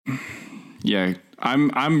Yeah,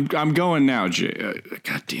 I'm going now, Jay.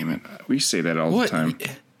 God damn it. We say that all the time.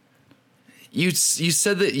 You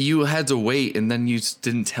said that you had to wait, and then you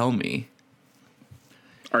didn't tell me.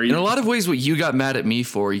 Are you? In a lot of ways, what you got mad at me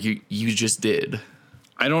for, you just did.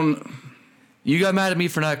 I don't. You got mad at me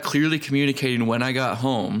for not clearly communicating when I got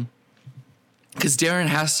home. Because Darren,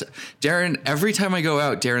 every time I go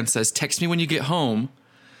out, Darren says, text me when you get home.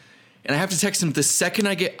 And I have to text him the second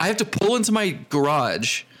I have to pull into my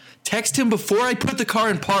garage, text him before I put the car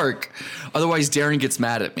in park. Otherwise, Darren gets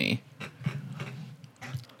mad at me.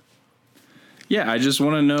 Yeah, I just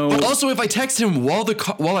want to know. But also, if I text him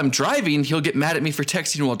while I'm driving, he'll get mad at me for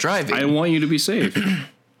texting while driving. I want you to be safe.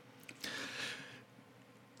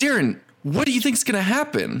 Darren, what do you think's going to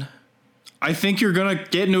happen? I think you're gonna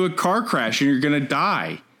get into a car crash and you're gonna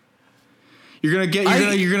die. You're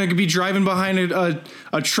gonna be driving behind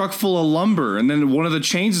a truck full of lumber, and then one of the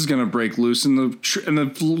chains is gonna break loose, and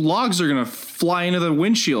the logs are gonna fly into the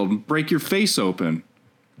windshield and break your face open.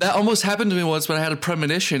 That almost happened to me once when I had a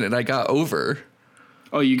premonition and I got over.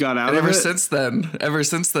 Oh, you got out of it? Ever since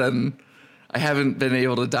then, I haven't been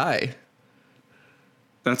able to die.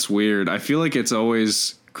 That's weird. I feel like it's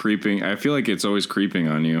always creeping.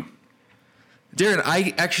 On you. Darren,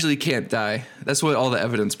 I actually can't die. That's what all the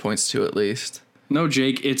evidence points to, at least. No,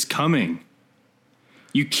 Jake, it's coming.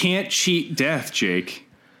 You can't cheat death, Jake.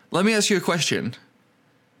 Let me ask you a question.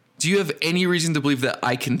 Do you have any reason to believe that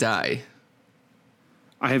I can die?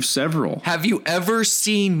 I have several. Have you ever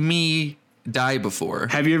seen me die before?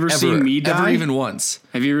 Have you ever seen me die? Ever, even once?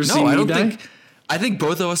 Have you ever seen me die? I think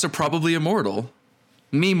both of us are probably immortal.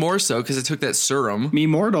 Me more so, because I took that serum. Me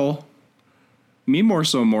mortal. Me more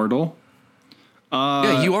so mortal.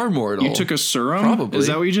 Yeah, you are mortal. You took a serum? Probably. Is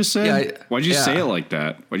that what you just said? Yeah, Why'd you say it like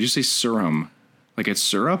that? Why'd you say serum? Like it's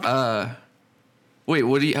syrup?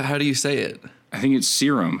 Wait, how do you say it? I think it's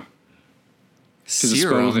serum. Because it's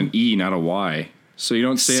spelled with an E, not a Y. So you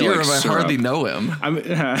don't say serum, it like syrup. I hardly know him.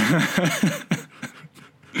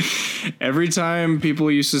 Every time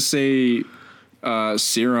people used to say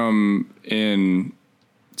serum in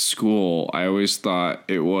school, I always thought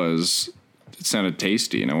it sounded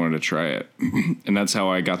tasty and I wanted to try it. And that's how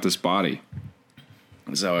I got this body.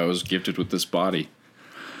 That's how I was gifted with this body.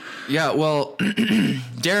 Yeah, well,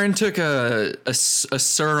 Darren took a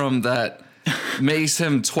serum that makes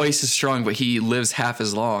him twice as strong, but he lives half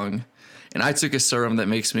as long. And I took a serum that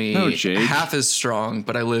makes me half as strong,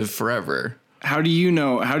 but I live forever. How do you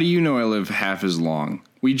know I live half as long?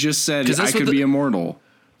 We just said I could be immortal.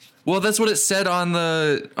 Well, that's what it said on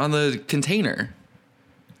the container.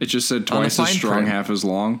 It just said twice as strong, half as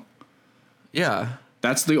long. Yeah.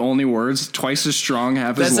 That's the only words. Twice as strong,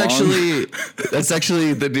 half as long. That's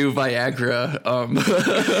actually the new Viagra.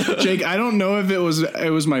 Jake, I don't know if it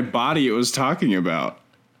was my body it was talking about.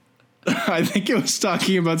 I think it was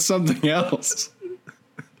talking about something else.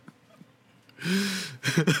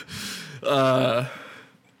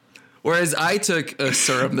 Whereas I took a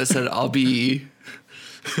serum that said I'll be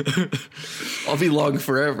long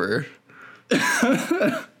forever.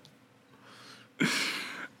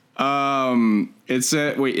 It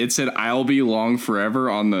said I'll be long forever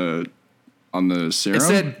on the serum. It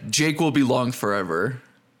said Jake will be long forever.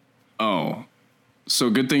 Oh, so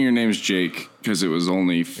good thing your name's Jake, because it was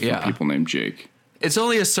only for people named Jake. It's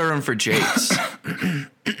only a serum for Jakes.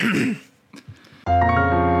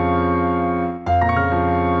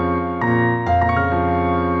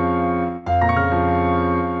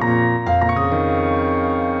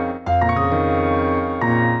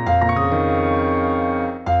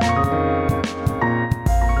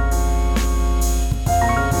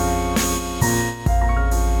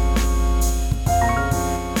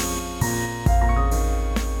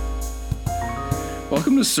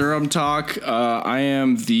 Welcome to Serum Talk. I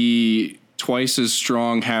am the twice as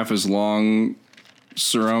strong, half as long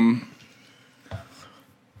serum.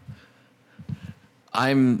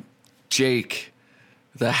 I'm Jake,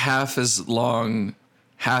 the half as long,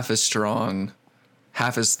 half as strong,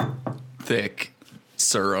 half as thick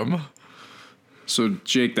serum. So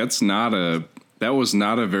Jake, that was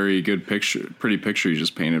not a very good pretty picture you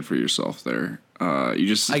just painted for yourself there. I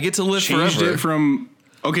get to live changed forever. It from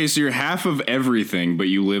okay, so you're half of everything, but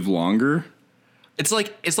you live longer. It's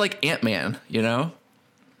like Ant-Man, you know?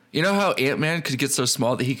 You know how Ant-Man could get so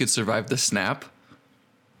small that he could survive the snap?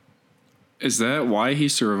 Is that why he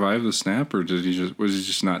survived the snap, or was he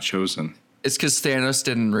just not chosen? It's because Thanos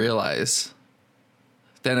didn't realize.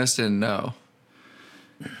 Thanos didn't know.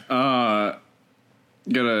 Got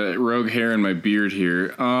a rogue hair in my beard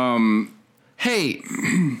here. Hey,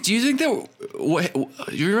 do you think that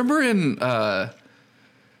you remember in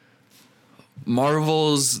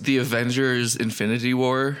Marvel's The Avengers Infinity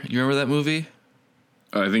War. You remember that movie?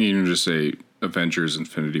 I think you can just say Avengers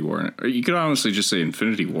Infinity War. Or you could honestly just say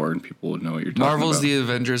Infinity War and people would know what you're talking Marvel's about. The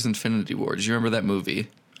Avengers Infinity War. Did you remember that movie?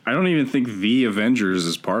 I don't even think The Avengers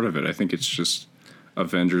is part of it. I think it's just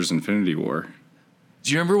Avengers Infinity War.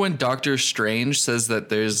 Do you remember when Doctor Strange says that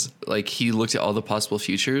there's like he looked at all the possible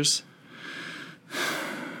futures?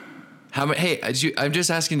 How many? Hey, I'm just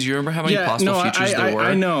asking. Do you remember how many possible futures there were?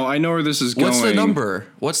 I know where this is going. What's the number?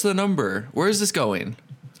 What's the number? Where is this going?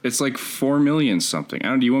 It's like 4 million something. I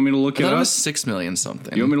don't. Do you want me to look it up? It was 6 million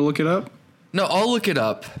something. You want me to look it up? No, I'll look it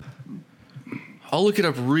up. I'll look it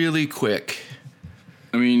up really quick.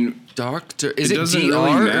 I mean, is it DR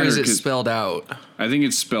or is it spelled out? I think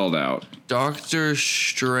it's spelled out. Doctor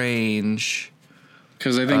Strange.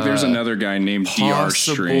 Because I think there's another guy named DR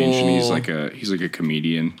Strange, and he's like a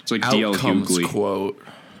comedian. It's like DL Hughley quote.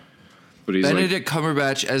 But he's Benedict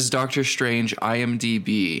Cumberbatch as Doctor Strange,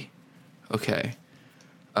 IMDb. Okay.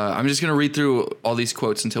 I'm just going to read through all these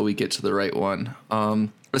quotes until we get to the right one.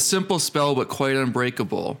 A simple spell, but quite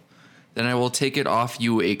unbreakable. Then I will take it off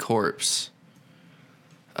you, a corpse.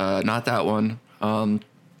 Not that one.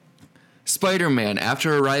 Spider-Man,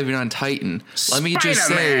 after arriving on Titan. Let me just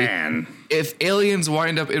say, if aliens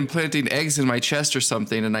wind up implanting eggs in my chest or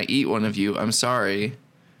something and I eat one of you, I'm sorry.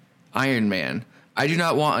 Iron Man, I do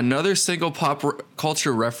not want another single pop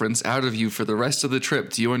culture reference out of you for the rest of the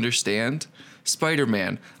trip. Do you understand?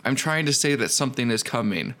 Spider-Man, I'm trying to say that something is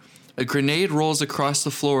coming. A grenade rolls across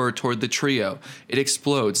the floor toward the trio. It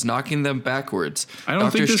explodes, knocking them backwards. I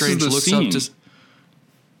don't think this is the scene.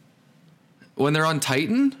 When they're on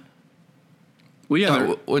Titan? Well,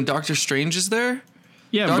 yeah. When Doctor Strange is there?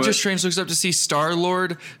 Yeah, Doctor Strange looks up to see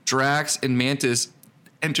Star-Lord, Drax, and Mantis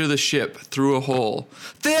enter the ship through a hole.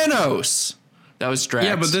 Thanos! That was Drax.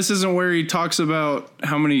 Yeah, but this isn't where he talks about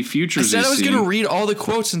how many futures he's I said I was seen. going to read all the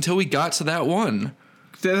quotes until we got to that one.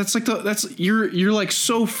 You're like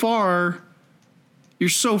so far. You're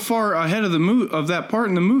so far ahead of of that part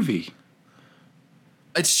in the movie.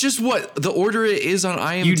 It's just what the order it is on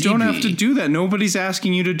IMDb. You don't have to do that. Nobody's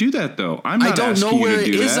asking you to do that, though. I don't know where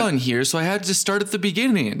it is on here, so I had to start at the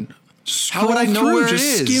beginning. How would I know where it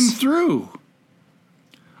is? Just skim through.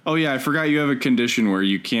 Oh, yeah, I forgot you have a condition where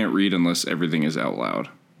you can't read unless everything is out loud.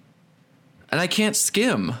 And I can't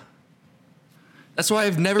skim. That's why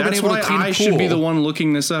I've never been able to clean a pool. I should be the one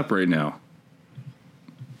looking this up right now.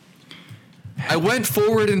 I went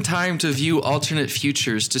forward in time to view alternate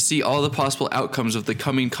futures to see all the possible outcomes of the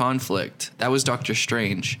coming conflict. That was Doctor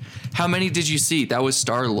Strange. How many did you see? That was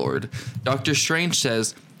Star-Lord. Doctor Strange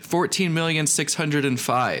says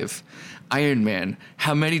 14,605,000. Iron Man,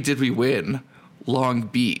 how many did we win? Long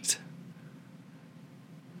beat.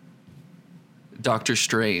 Doctor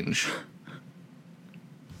Strange.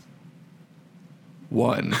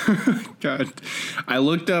 1. God, I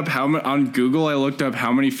looked up on Google. I looked up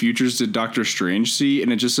how many futures did Doctor Strange see,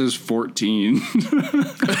 and it just says 14.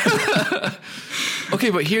 Okay,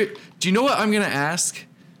 but here, do you know what I'm gonna ask?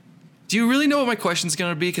 Do you really know what my question's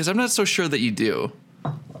gonna be? Because I'm not so sure that you do.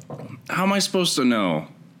 How am I supposed to know?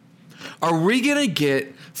 Are we gonna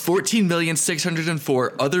get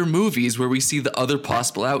 14,604,000 other movies where we see the other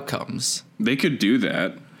possible outcomes? They could do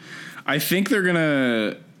that. I think they're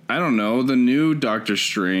gonna. I don't know. The new Doctor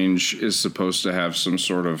Strange is supposed to have some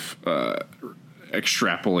sort of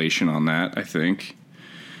extrapolation on that, I think.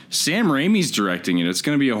 Sam Raimi's directing it. It's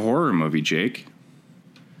going to be a horror movie, Jake.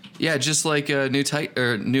 Yeah, just like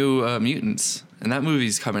New Mutants. And that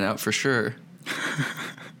movie's coming out for sure.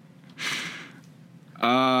 It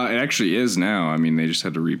actually is now. I mean, they just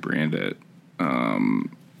had to rebrand it.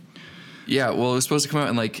 Yeah, well, it was supposed to come out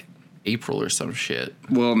in like April or some shit.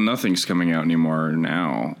 Well, nothing's coming out anymore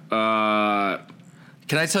now.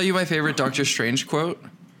 Can I tell you my favorite Doctor Strange quote?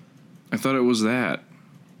 I thought it was that.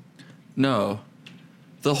 No.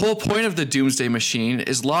 The whole point of the Doomsday Machine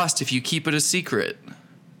is lost if you keep it a secret.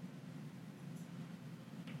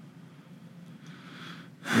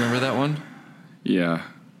 Remember that one? Yeah,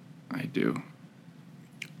 I do.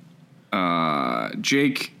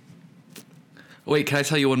 Jake. Wait, can I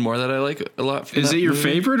tell you one more that I like a lot? From Is it your movie?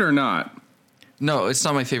 favorite or not? No, it's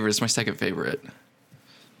not my favorite. It's my second favorite.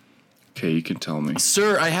 Okay, you can tell me.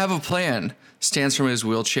 Sir, I have a plan. Stands from his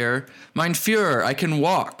wheelchair. Mein Führer, I can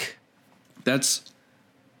walk. Do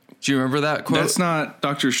you remember that quote? That's not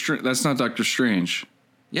Doctor Strange.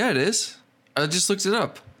 Yeah, it is. I just looked it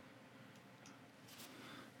up.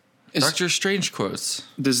 Doctor Strange quotes.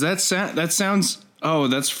 Does that sound? That sounds. Oh,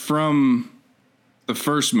 that's from the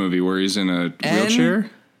first movie where he's in a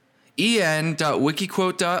wheelchair.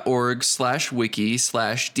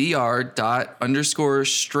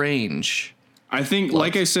 en.wikiquote.org/wiki/dr._strange. I think,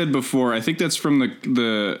 like I said before, I think that's from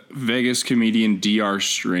the Vegas comedian Dr.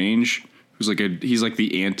 Strange, who's he's like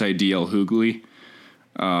the anti DL Hughley.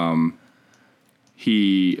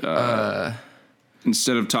 He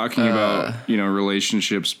instead of talking about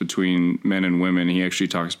relationships between men and women, he actually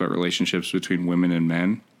talks about relationships between women and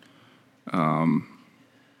men.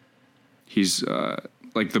 He's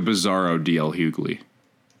like the bizarro DL Hughley.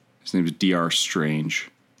 His name is Dr. Strange.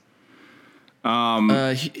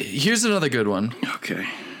 Here's another good one. Okay.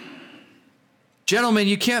 Gentlemen,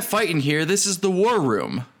 you can't fight in here. This is the war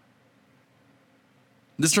room.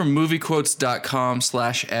 This is from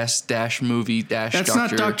moviequotes.com/s-movie- That's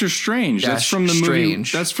not Doctor Strange. That's from the movie.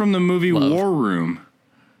 That's from the movie Love. War Room.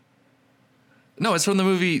 No, it's from the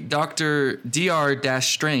movie Dr.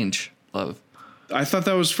 Strange. Love. I thought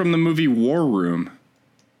that was from the movie War Room.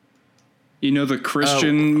 You know, the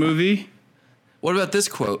Christian movie? What about this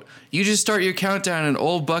quote? You just start your countdown and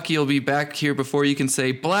old Bucky will be back here before you can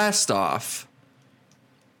say blast off.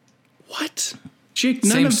 What? Jake,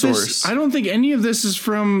 none Same of source. this. I don't think any of this is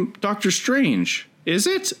from Doctor Strange. Is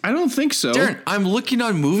it? I don't think so. Darren, I'm looking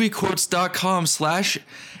on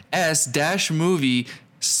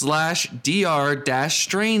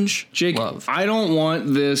moviequotes.com/s-movie/dr-strange. Jake, Love. I don't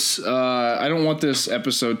want this. I don't want this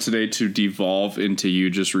episode today to devolve into you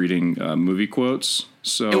just reading movie quotes.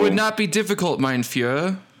 So It would not be difficult, mein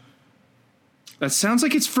Führer. That sounds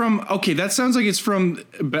like it's from. Okay, that sounds like it's from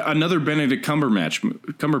another Benedict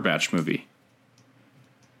Cumberbatch movie.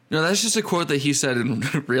 No, that's just a quote that he said in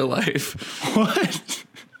real life. What?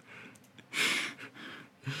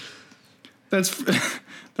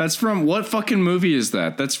 That's from what fucking movie is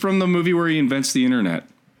that? That's from the movie where he invents the internet.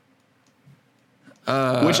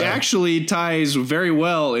 Which actually ties very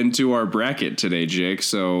well into our bracket today, Jake.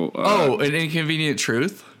 So An Inconvenient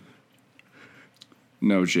Truth?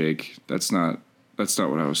 No, Jake. That's not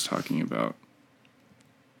what I was talking about.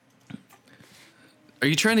 Are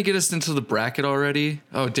you trying to get us into the bracket already?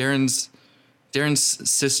 Oh, Darren's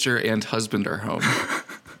sister and husband are home.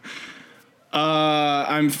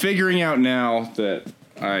 I'm figuring out now that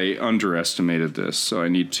I underestimated this, so I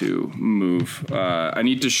need to move. I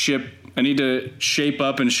need to shape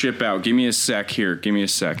up and ship out. Give me a sec here. Give me a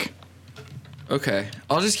sec. Okay.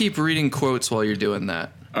 I'll just keep reading quotes while you're doing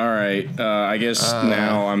that. All right. I guess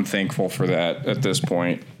now I'm thankful for that at this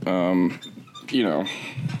point.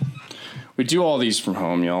 We do all these from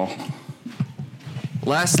home, y'all.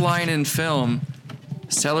 Last line in film,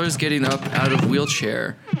 Sellers getting up out of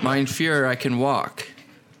wheelchair. Mein Führer, I can walk.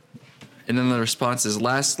 And then the response is,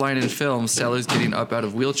 last line in film, Sellers getting up out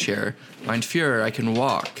of wheelchair. Mein Führer, I can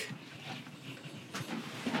walk.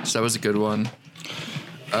 So that was a good one.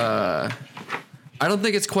 I don't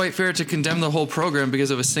think it's quite fair to condemn the whole program because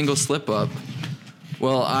of a single slip-up.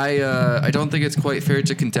 Well, I don't think it's quite fair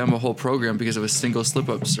to condemn a whole program because of a single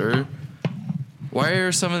slip-up, sir. Why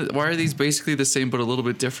are these basically the same but a little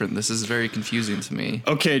bit different? This is very confusing to me.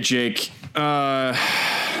 Okay, Jake. I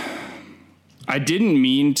didn't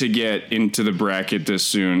mean to get into the bracket this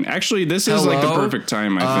soon. Actually, this is like the perfect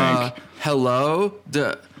time, I think. Hello?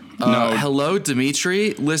 No. Hello,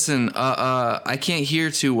 Dimitri? Listen, I can't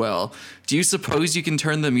hear too well. Do you suppose you can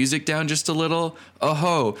turn the music down just a little?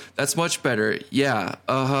 Oh-ho, that's much better. Yeah,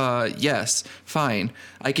 yes, fine.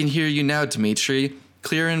 I can hear you now, Dimitri.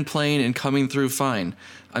 Clear and plain and coming through fine.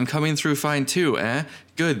 I'm coming through fine too, eh?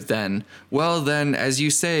 Good, then. Well, then, as you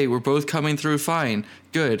say, we're both coming through fine.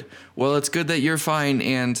 Good. Well, it's good that you're fine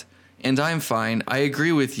and I'm fine. I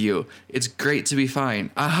agree with you. It's great to be fine.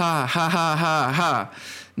 Aha, ha, ha, ha, ha.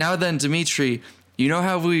 Now then, Dimitri, you know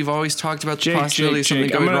how we've always talked about the possibility of something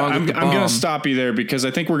going wrong with the bomb? I'm going to stop you there because I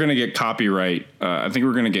think we're going to get copyright. I think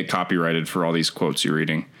we're going to get copyrighted for all these quotes you're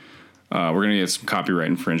reading. We're going to get some copyright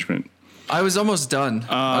infringement. I was almost done.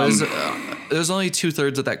 There's only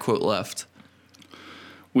 2/3 of that quote left.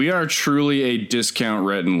 We are truly a discount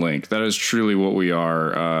Rhett and Link. That is truly what we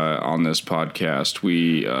are on this podcast.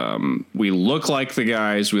 We look like the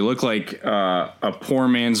guys. We look like a poor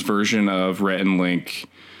man's version of Rhett and Link.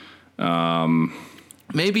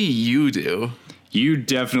 Maybe you do. You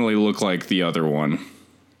definitely look like the other one.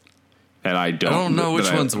 And I don't. I don't know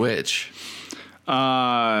which one's which. Hey,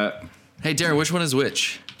 Darren, which one is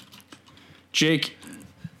which? Jake,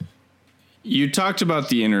 you talked about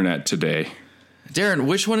the internet today. Darren,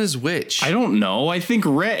 which one is which? I don't know. I think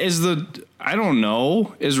Rhett is I don't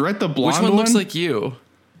know. Is Rhett the blonde one? Which one looks like you?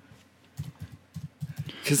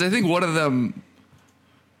 Because I think one of them...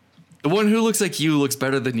 The one who looks like you looks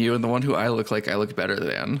better than you, and the one who I look like I look better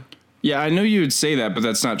than. Yeah, I know you would say that, but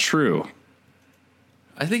that's not true.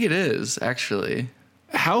 I think it is, actually.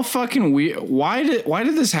 How fucking weird. Why did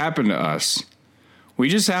this happen to us? We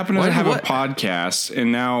just happen to have a podcast,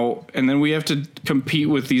 and then we have to compete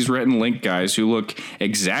with these Rhett and Link guys who look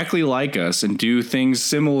exactly like us and do things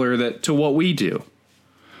similar to what we do.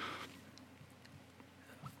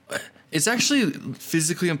 It's actually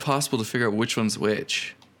physically impossible to figure out which one's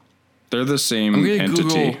which. They're the same I'm gonna entity.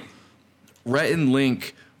 Google Rhett and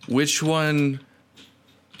Link, which one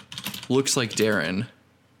looks like Darren?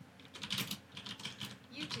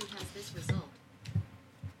 YouTube has this result.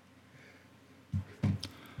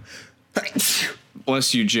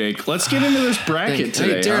 Bless you, Jake. Let's get into this bracket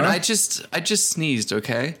today. Hey, Darren, huh? I just sneezed,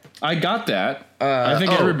 okay? I got that. I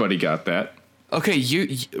think everybody got that. Okay,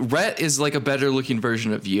 Rhett is like a better looking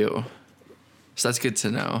version of you. So that's good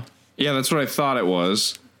to know. Yeah, that's what I thought it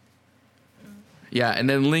was. Yeah, and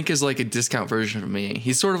then Link is like a discount version of me.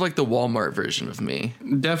 He's sort of like the Walmart version of me.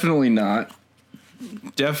 Definitely not.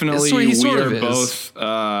 Definitely,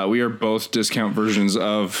 we are both discount versions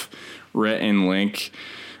of Rhett and Link.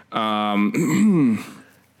 And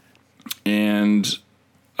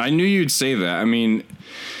I knew you'd say that. I mean,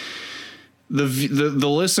 the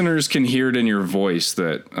listeners can hear it in your voice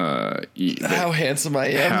that how handsome I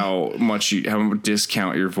am, how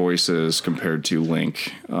discount your voice is compared to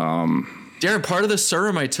Link. Darren, part of the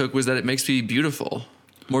serum I took was that it makes me beautiful,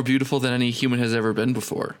 more beautiful than any human has ever been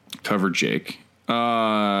before. Cover Jake.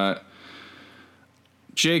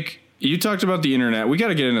 Jake, you talked about the internet. We got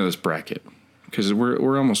to get into this bracket because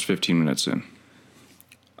we're almost 15 minutes in.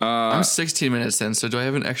 I'm 16 minutes in, so do I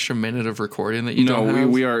have an extra minute of recording that you don't have? No,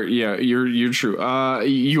 we are. Yeah, you're true.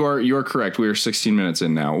 You are correct. We are 16 minutes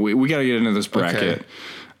in now. We got to get into this bracket.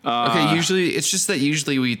 Okay.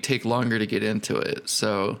 Usually we take longer to get into it.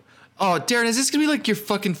 So, Darren, is this gonna be like your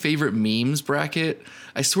fucking favorite memes bracket?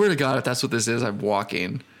 I swear to God, if that's what this is, I'm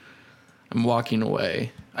walking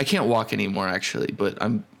away. I can't walk anymore, actually, but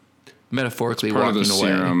I'm metaphorically part walking of the away.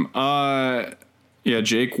 Serum. Yeah,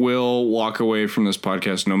 Jake will walk away from this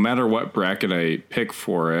podcast no matter what bracket I pick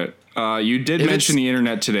for it. You did mention the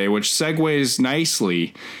internet today, which segues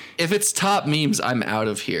nicely. If it's top memes, I'm out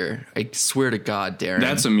of here. I swear to God, Darren.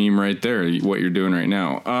 That's a meme right there, what you're doing right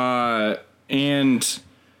now. And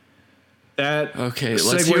that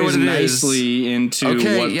segues nicely into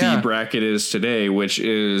what the bracket is today, which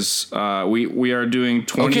is we are doing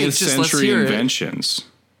 20th century inventions.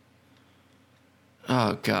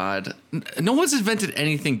 Oh, God. No one's invented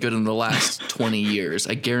anything good in the last 20 years.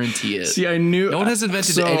 I guarantee it. See, I knew... No one has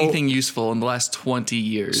invented anything useful in the last 20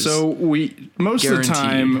 years. So most of the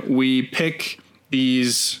time, we pick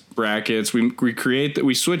these brackets.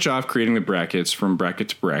 We switch off creating the brackets from bracket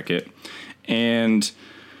to bracket. And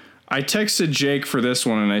I texted Jake for this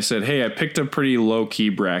one, and I said, hey, I picked a pretty low-key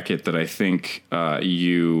bracket that I think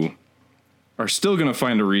you are still going to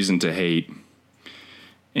find a reason to hate.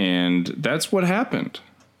 And that's what happened.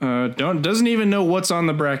 Doesn't even know what's on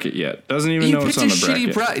the bracket yet. Doesn't even know what's on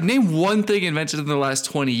the bracket. Name one thing invented in the last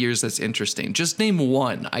 20 years that's interesting. Just name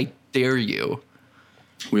one. I dare you.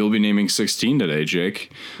 We'll be naming 16 today,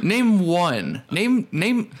 Jake. Name one. Name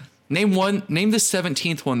one. Name the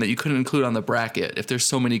 17th one that you couldn't include on the bracket. If there's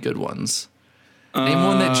so many good ones. Name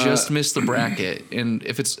one that just missed the bracket, and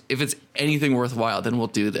if it's anything worthwhile, then we'll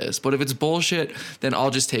do this. But if it's bullshit, then I'll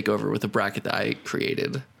just take over with the bracket that I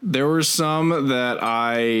created. There were some that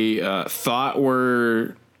I thought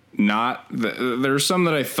were not. There were some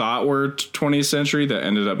that I thought were 20th century that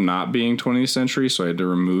ended up not being 20th century, so I had to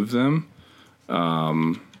remove them.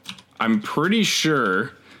 I'm pretty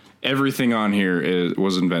sure everything on here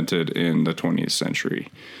was invented in the 20th century.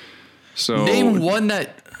 So name one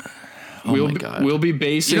that. Oh my God. We'll be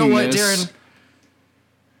basing this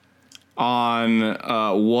on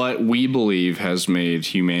what we believe has made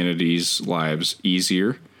humanity's lives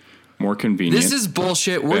easier, more convenient. This is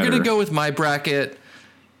bullshit. We're going to go with my bracket.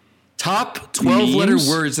 Top 12-letter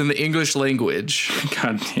words in the English language.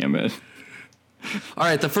 God damn it. All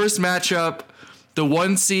right, the first matchup, the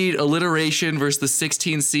 1 seed alliteration versus the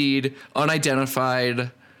 16 seed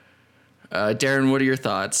unidentified. Darren, what are your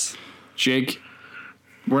thoughts? Jake,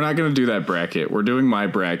 we're not going to do that bracket. We're doing my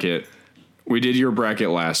bracket. We did your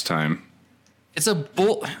bracket last time. It's a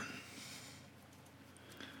bull.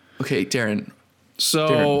 Okay, Darren.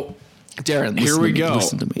 So, Darren, here we go.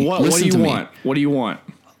 Listen to me. What do you want? What do you want?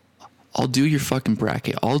 I'll do your fucking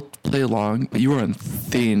bracket. I'll play along, but you are on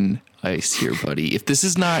thin ice here, buddy. If this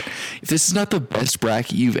is not the best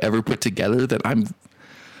bracket you've ever put together, then I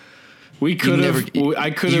could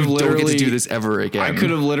have literally get to do this ever again. I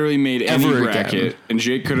could have literally made any bracket, and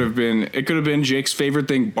Jake could have been. It could have been Jake's favorite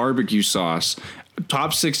thing, barbecue sauce,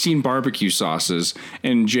 top 16 barbecue sauces,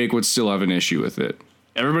 and Jake would still have an issue with it.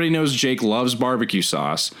 Everybody knows Jake loves barbecue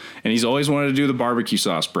sauce, and he's always wanted to do the barbecue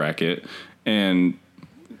sauce bracket. And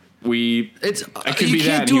It's I could you be that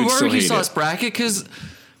can't and do you a would still barbecue hate sauce it. bracket because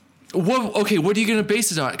what are you gonna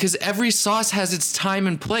base it on? Because every sauce has its time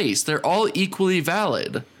and place. They're all equally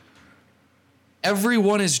valid. Every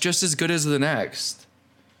one is just as good as the next.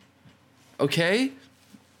 Okay?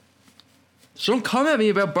 So don't come at me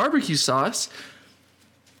about barbecue sauce.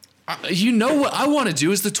 You know what I want to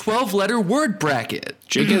do is the 12-letter word bracket.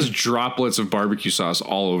 Jake has droplets of barbecue sauce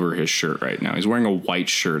all over his shirt right now. He's wearing a white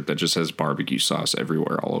shirt that just has barbecue sauce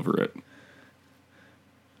everywhere all over it.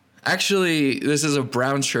 Actually, this is a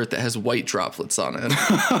brown shirt that has white droplets on it.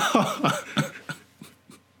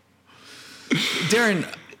 Darren,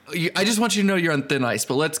 I just want you to know you're on thin ice,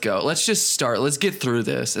 but let's go. Let's just start. Let's get through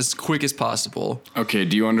this as quick as possible. Okay,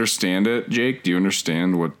 do you understand it, Jake? Do you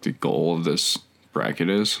understand what the goal of this bracket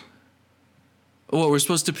is? Well, we're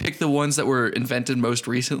supposed to pick the ones that were invented most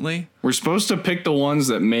recently. We're supposed to pick the ones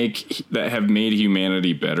that have made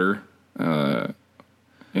humanity better, as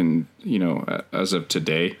of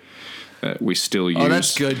today, that we still use. Oh,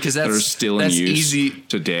 that's good because that are still in use easy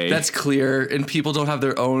today. That's clear, and people don't have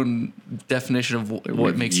their own definition of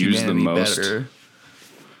what makes used the humanity most. better.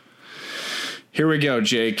 Here we go,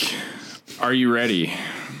 Jake. Are you ready?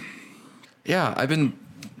 Yeah, I've been.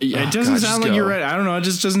 It doesn't sound like you're ready. I don't know. It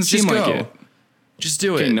just doesn't seem like it. Just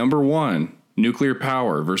do Okay, it. number 1, nuclear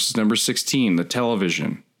power versus number 16, the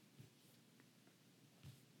television.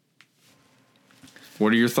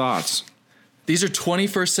 What are your thoughts? These are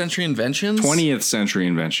 21st century inventions? 20th century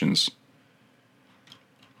inventions.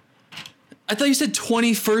 I thought you said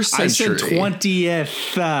 21st century. I said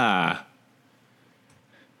 20th.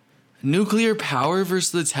 Nuclear power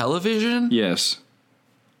versus the television? Yes.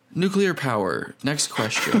 Nuclear power. Next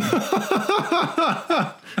question.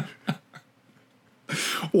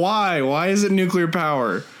 Why? Why is it nuclear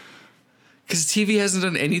power? Because TV hasn't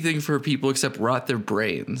done anything for people except rot their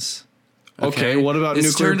brains. Okay, what about It's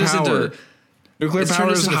nuclear turned us power? into- Nuclear it's power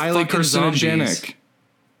turned us is into highly fucking carcinogenic.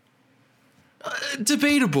 zombies.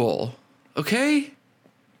 Debatable. Okay?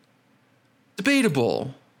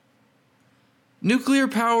 Debatable. Nuclear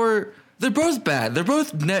power, they're both bad. They're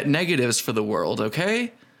both net negatives for the world,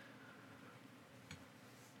 okay?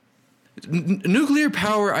 Nuclear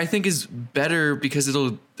power, I think, is better because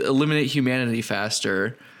it'll eliminate humanity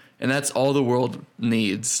faster, and that's all the world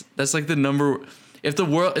needs. That's like the number. If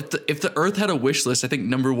the Earth had a wish list, I think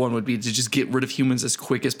number 1 would be to just get rid of humans as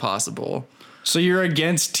quick as possible. So you're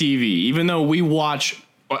against TV, even though we watch.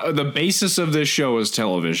 The basis of this show is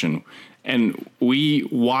television, and we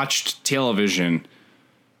watched television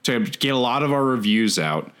to get a lot of our reviews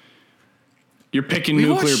out. You're picking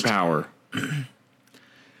nuclear power.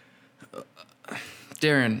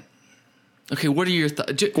 Darren, okay, what are your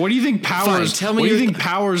thoughts? What do you think powers? Tell me what do you your- think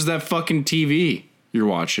powers that fucking TV you're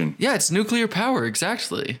watching? Yeah, it's nuclear power,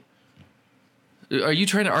 exactly. Are you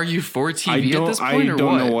trying to argue for TV at this point, or I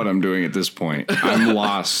don't what? know what I'm doing at this point. I'm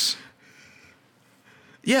lost.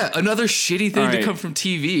 Yeah, another shitty thing All to right. come from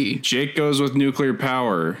TV. Jake goes with nuclear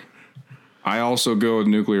power. I also go with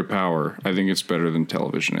nuclear power. I think it's better than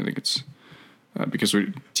television. I think it's because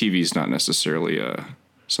TV is not necessarily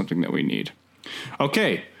something that we need.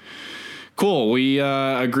 Okay, cool. We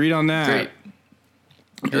agreed on that.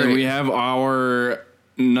 Great. And we have our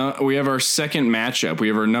second matchup. We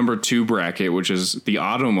have our number 2 bracket, which is the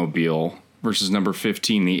automobile versus number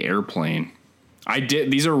 15, the airplane.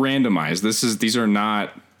 These are randomized. These are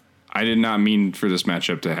not. I did not mean for this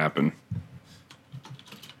matchup to happen.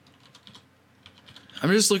 I'm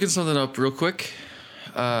just looking something up real quick.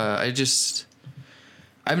 I'm just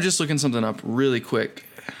looking something up really quick.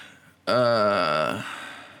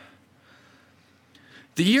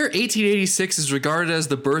 The year 1886 is regarded as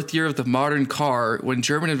the birth year of the modern car when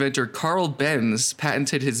German inventor Carl Benz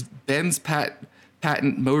patented his Benz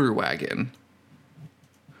patent motor wagon.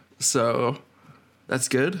 So, that's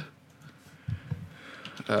good.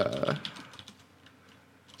 I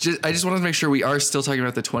just wanted to make sure we are still talking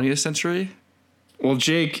about the 20th century. Well,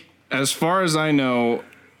 Jake, as far as I know,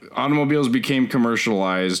 automobiles became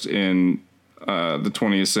commercialized in the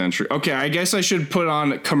 20th century. Okay, I guess I should put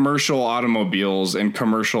on commercial automobiles and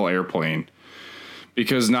commercial airplane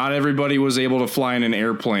because not everybody was able to fly in an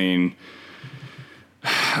airplane.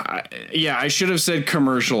 I should have said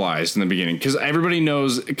commercialized in the beginning because everybody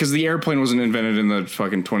knows because the airplane wasn't invented in the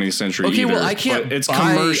fucking 20th century. Okay, either, well, I can't. But it's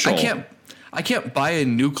commercial. I can't buy a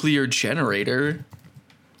nuclear generator.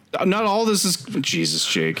 Not all this is Jesus,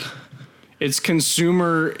 Jake. It's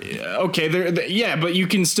consumer. Okay, yeah, but you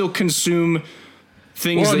can still consume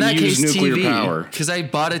things Well, in that that use case, nuclear TV, power. because I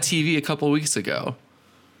bought a TV a couple weeks ago.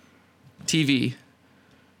 TV.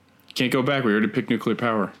 Can't go back. We already picked nuclear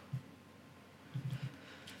power.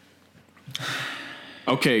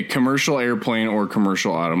 Okay, commercial airplane or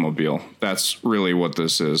commercial automobile. That's really what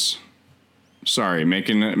this is. Sorry,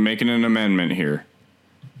 making an amendment here.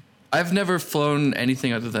 I've never flown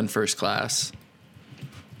anything other than first class.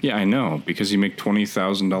 Yeah, I know, because you make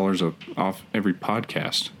 $20,000 off every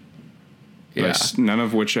podcast. Yeah. None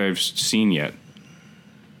of which I've seen yet.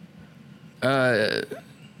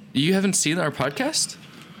 You haven't seen our podcast?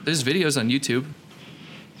 There's videos on YouTube.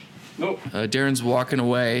 Nope. Darren's walking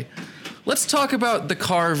away. Let's talk about the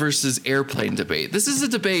car versus airplane debate. This is a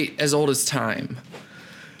debate as old as time.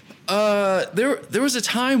 There was a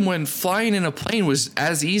time when flying in a plane was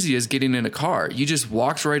as easy as getting in a car. You just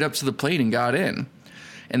walked right up to the plane and got in.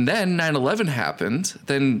 And then 9/11 happened.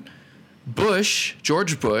 Then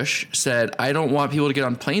George Bush said, I don't want people to get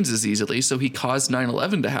on planes as easily, so he caused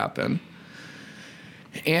 9/11 to happen.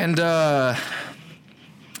 And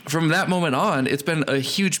from that moment on, it's been a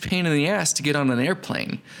huge pain in the ass to get on an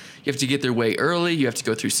airplane. You have to get there way early. You have to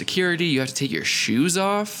go through security. You have to take your shoes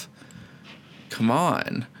off. Come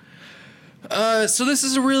on. So this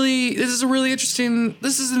is an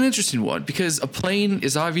interesting one, because a plane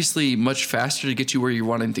is obviously much faster to get you where you're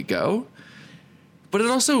wanting to go, but it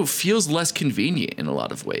also feels less convenient in a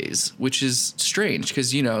lot of ways, which is strange,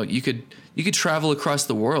 because you could travel across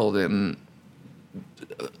the world in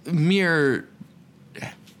a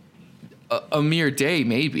mere day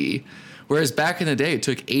maybe, whereas back in the day it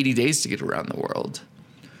took 80 days to get around the world.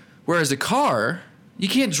 Whereas a car, you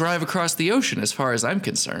can't drive across the ocean as far as I'm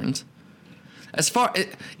concerned.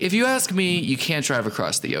 If you ask me, you can't drive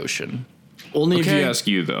across the ocean. Only if you ask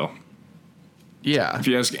you, though. Yeah. If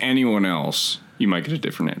you ask anyone else, you might get a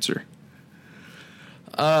different answer.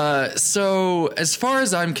 So as far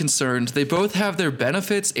as I'm concerned, they both have their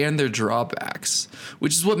benefits and their drawbacks,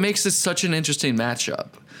 which is what makes this such an interesting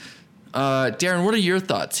matchup. Darren, what are your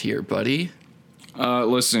thoughts here, buddy?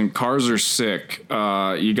 Listen, cars are sick.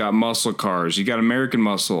 You got muscle cars. You got American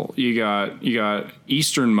muscle. You got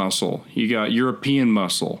Eastern muscle. You got European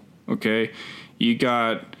muscle. Okay, you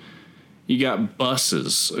got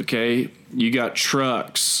buses. Okay, you got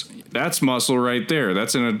trucks. That's muscle right there.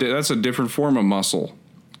 That's a different form of muscle.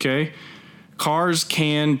 Okay, cars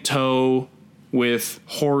can tow with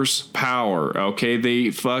horsepower. Okay,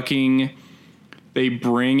 They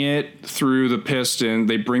bring it through the piston.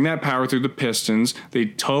 They bring that power through the pistons. You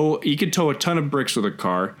could tow a ton of bricks with a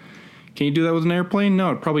car. Can you do that with an airplane? No,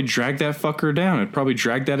 it'd probably drag that fucker down. It'd probably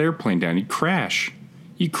drag that airplane down. You'd crash.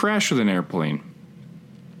 You'd crash with an airplane.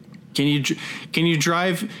 Can you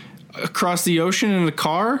drive across the ocean in a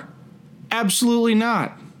car? Absolutely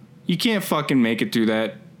not. You can't fucking make it through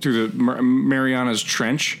the Marianas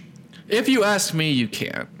Trench. If you ask me, you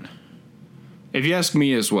can't. If you ask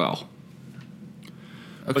me as well.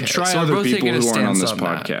 Okay, but try so other people who aren't on this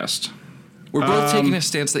podcast. We're both taking a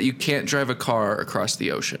stance that you can't drive a car across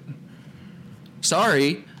the ocean.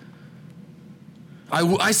 Sorry.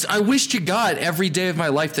 I wish to God every day of my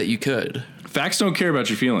life that you could. Facts don't care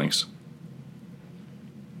about your feelings.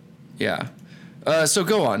 Yeah. So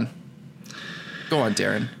go on. Go on,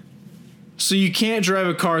 Darren. So you can't drive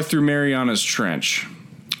a car through Marianas Trench.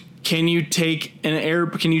 Can you drive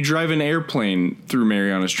an airplane through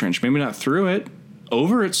Marianas Trench? Maybe not through it.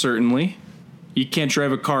 Over it, certainly. You can't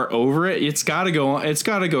drive a car over it. It's got to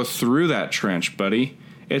go through that trench, buddy.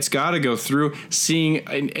 It's got to go through.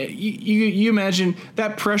 You imagine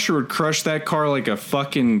that pressure would crush that car like a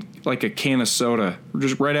can of soda,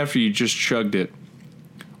 just right after you just chugged it.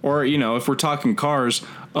 Or, if we're talking cars,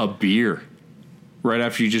 a beer right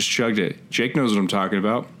after you just chugged it. Jake knows what I'm talking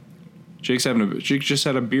about. Jake just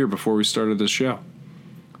had a beer before we started this show.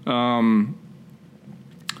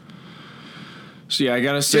 So yeah, I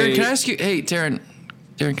gotta say, Darren, can I ask you? Hey, Darren,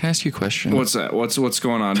 can I ask you a question? What's that? What's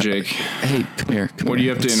going on, Jake? Hey, come here. What do you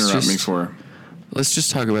have to interrupt me for? Let's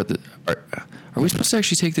just talk about Are we supposed to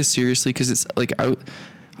actually take this seriously? Because it's like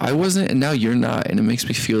I wasn't, and now you're not, and it makes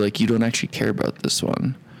me feel like you don't actually care about this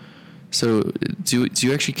one. So do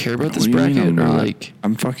you actually care about this bracket, or like?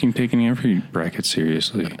 I'm fucking taking every bracket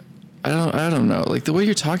seriously. I don't know. Like the way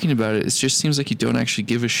you're talking about it, it just seems like you don't actually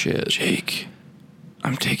give a shit. Jake,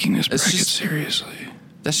 I'm taking this bracket seriously.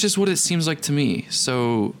 That's just what it seems like to me.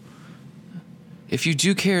 So if you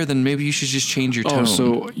do care, then maybe you should just change your tone. Oh,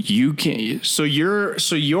 so you can't. So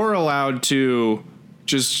you're allowed to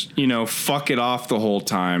just fuck it off the whole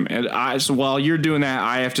time, and so while you're doing that,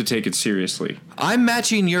 I have to take it seriously. I'm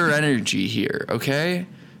matching your energy here, okay?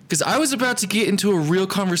 Because I was about to get into a real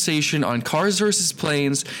conversation on cars versus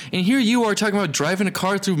planes, and here you are talking about driving a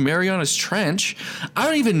car through Marianas Trench. I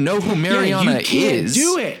don't even know who Mariana is. You can't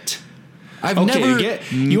do it. I've never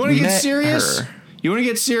you want to get met serious? her. You want to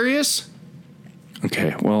get serious?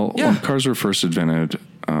 Okay, well, Yeah. when cars were first invented,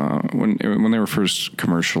 when they were first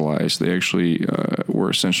commercialized, they actually were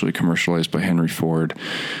essentially commercialized by Henry Ford.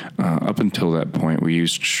 Up until that point, we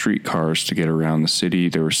used street cars to get around the city.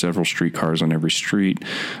 There were several street cars on every street.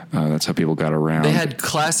 That's how people got around. They had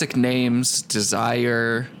classic names,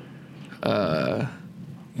 Desire,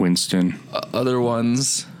 Winston. other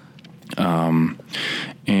ones.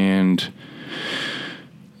 And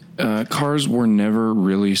cars were never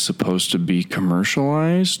really supposed to be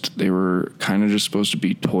commercialized. They were kind of just supposed to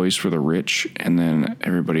be toys for the rich, and then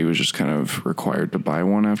everybody was just kind of required to buy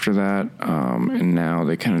one after that. And now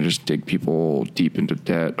they kind of just dig people deep into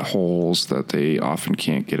debt holes that they often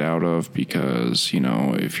can't get out of because, you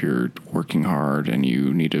know, if you're working hard and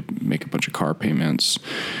you need to make a bunch of car payments,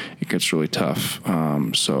 it gets really tough.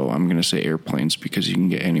 So I'm going to say airplanes because you can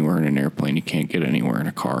get anywhere in an airplane. You can't get anywhere in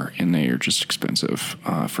a car, and they are just expensive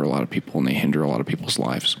for a lot of people, and they hinder a lot of people's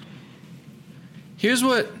lives. Here's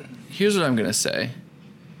what I'm gonna say.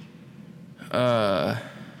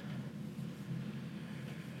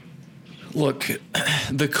 Look,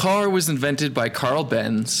 the car was invented by Carl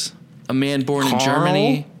Benz, a man born in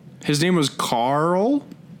Germany. His name was Carl?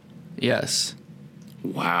 Yes.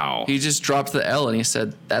 Wow. He just dropped the L and he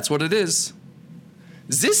said, "That's what it is.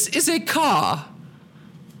 This is a car.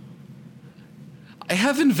 I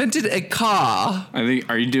have invented a car." I think,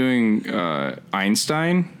 are you doing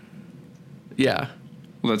Einstein? Yeah.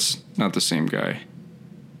 Well, that's not the same guy.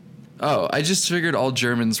 Oh, I just figured all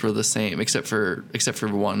Germans were the same, except for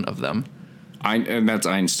one of them. And that's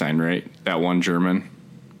Einstein, right? That one German?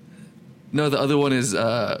 No, the other one is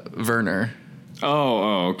Werner.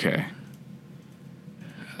 Oh, okay.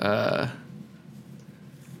 I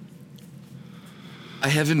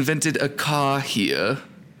have invented a car here.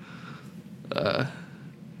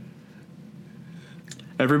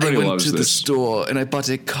 Everybody I went loves to the this. store and I bought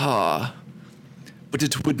a car, but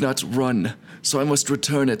it would not run, so I must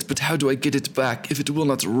return it. But how do I get it back if it will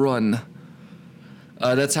not run?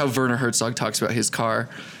 That's how Werner Herzog talks about his car.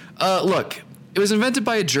 Look, it was invented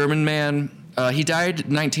by a German man. He died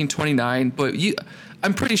in 1929, but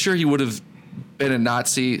I'm pretty sure he would have been a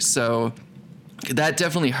Nazi, so that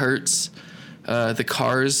definitely hurts the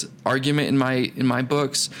cars argument in my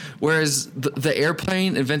books. Whereas the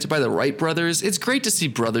airplane invented by the Wright brothers, it's great to see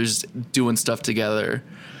brothers doing stuff together.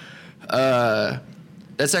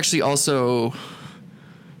 That's actually also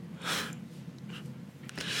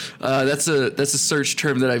that's a search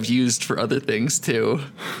term that I've used for other things too.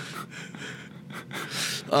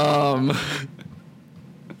 Talking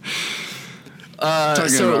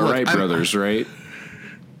about Wright brothers, right?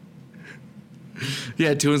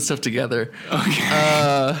 Yeah, doing stuff together. Okay.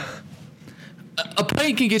 A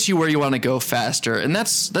plane can get you where you want to go faster, and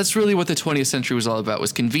that's really what the 20th century was all about,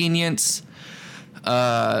 was convenience.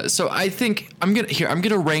 So I think I'm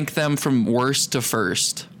gonna rank them from worst to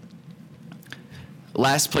first.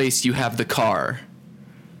 Last place, you have the car.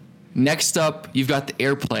 Next up, you've got the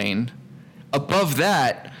airplane. Above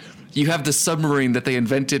that, you have the submarine that they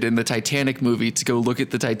invented in the Titanic movie to go look at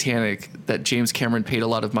the Titanic, that James Cameron paid a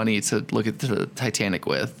lot of money to look at the Titanic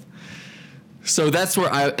with. So that's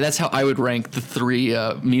how I would rank the three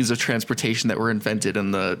means of transportation that were invented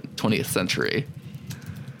in the 20th century.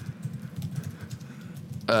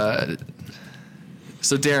 So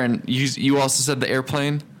Darren, you also said the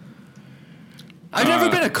airplane? I've never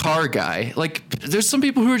been a car guy. Like, there's some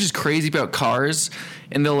people who are just crazy about cars,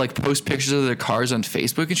 and they'll like post pictures of their cars on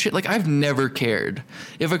Facebook and shit. Like, I've never cared.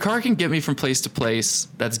 If a car can get me from place to place,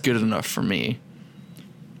 that's good enough for me.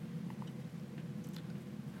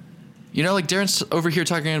 You know, like Darren's over here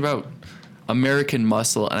talking about American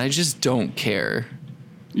muscle, and I just don't care.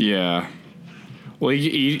 Yeah. Well,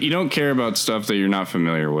 you don't care about stuff that you're not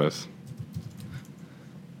familiar with.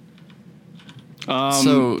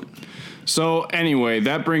 So anyway,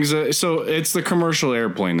 that brings so it's the commercial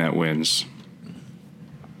airplane that wins.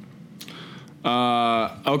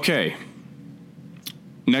 Okay.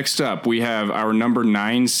 Next up, we have our number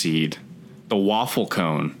 9 seed, the waffle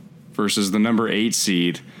cone, versus the number 8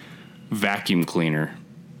 seed, vacuum cleaner.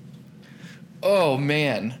 Oh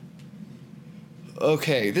man.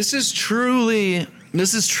 Okay, this is truly a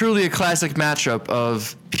classic matchup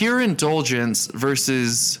of pure indulgence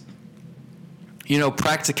versus, you know,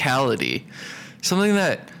 practicality. Something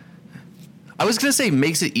that I was going to say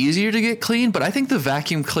makes it easier to get clean, but I think the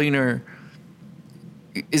vacuum cleaner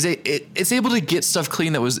it's able to get stuff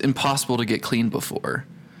clean that was impossible to get clean before.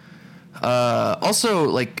 Also,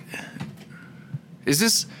 like,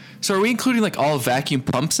 so are we including like all vacuum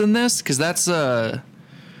pumps in this? Because that's a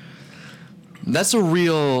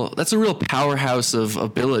real powerhouse of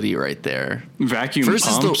ability right there. Vacuum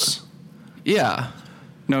pumps? Yeah.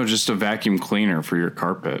 No, just a vacuum cleaner for your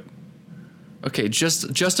carpet. Okay,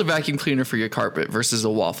 just a vacuum cleaner for your carpet versus a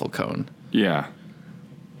waffle cone. Yeah.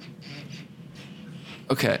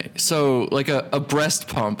 Okay, so like a breast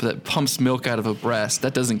pump that pumps milk out of a breast,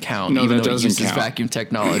 that doesn't count. No, even that though doesn't it uses count. vacuum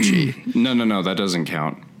technology. No, that doesn't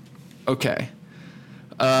count. Okay.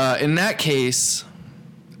 In that case,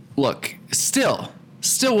 look, still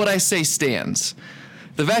what I say stands.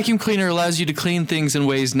 The vacuum cleaner allows you to clean things in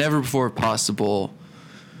ways never before possible,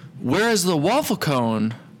 whereas the waffle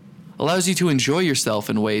cone allows you to enjoy yourself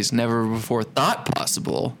in ways never before thought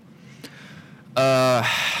possible.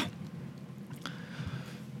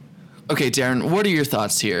 Okay, Darren, what are your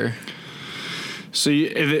thoughts here? So,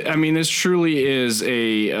 this truly is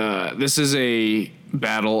this is a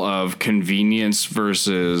battle of convenience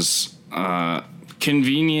versus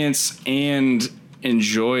convenience and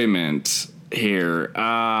enjoyment here.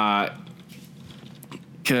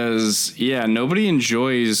 Because, nobody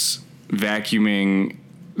enjoys vacuuming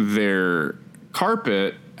their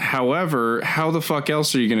carpet. However, how the fuck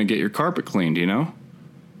else are you going to get your carpet cleaned, you know?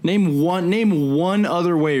 Name one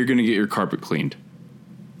other way you're going to get your carpet cleaned.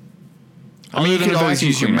 You than could a always vacuum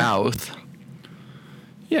use your cleaner. mouth.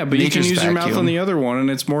 Yeah, but you can Nature's use your mouth vacuum. on the other one, and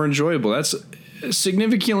it's more enjoyable. That's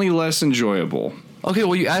significantly less enjoyable. Okay,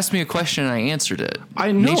 well, you asked me a question and I answered it.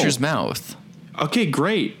 I know. Nature's mouth. Okay,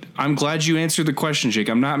 great. I'm glad you answered the question, Jake.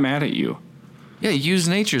 I'm not mad at you. Yeah, use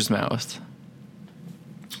nature's mouth.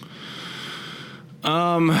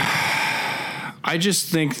 I just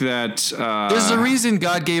think that There's a reason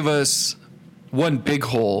God gave us one big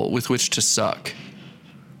hole with which to suck.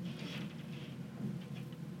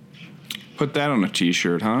 put that on a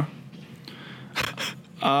t-shirt, huh?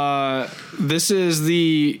 This is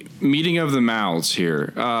the meeting of the mouths here.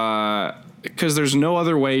 Because there's no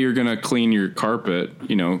other way you're going to clean your carpet,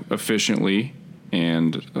 efficiently.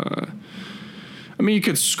 And, you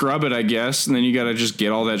could scrub it, I guess, and then you got to just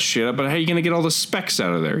get all that shit up. But how are you going to get all the specks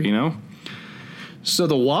out of there, So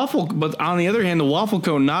but on the other hand, the waffle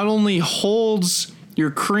cone not only holds your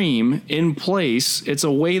cream in place, it's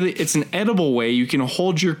an edible way you can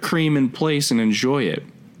hold your cream in place and enjoy it.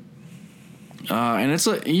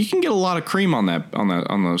 And you can get a lot of cream on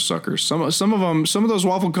those suckers. Some of those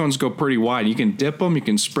waffle cones go pretty wide. You can dip them, you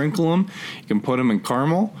can sprinkle them, you can put them in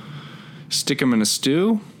caramel, stick them in a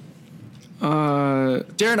stew.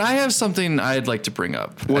 Darren, I have something I'd like to bring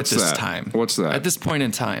up What's at this that? time. What's that? At this point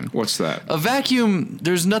in time. What's that? A vacuum,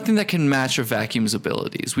 there's nothing that can match a vacuum's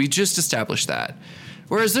abilities. We just established that.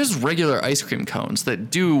 Whereas there's regular ice cream cones that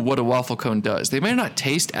do what a waffle cone does. They may not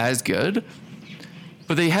taste as good,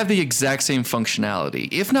 but they have the exact same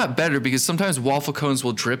functionality, if not better, because sometimes waffle cones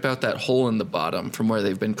will drip out that hole in the bottom from where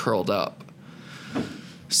they've been curled up.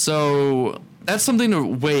 So that's something to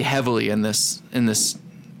weigh heavily in this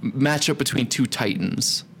matchup between two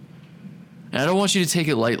titans. And I don't want you to take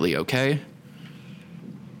it lightly, okay?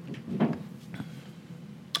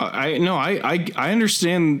 I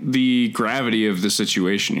understand the gravity of the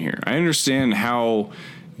situation here. I understand how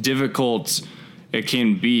difficult it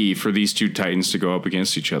can be for these two titans to go up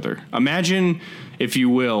against each other. Imagine, if you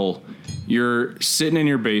will, you're sitting in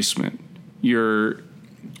your basement. You're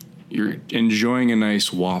enjoying a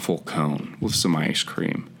nice waffle cone with some ice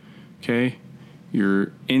cream. Okay?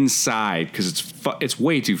 You're inside because it's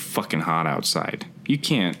way too fucking hot outside. You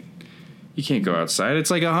can't go outside. It's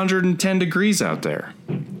like 110 degrees out there.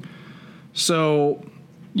 So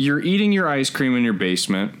you're eating your ice cream in your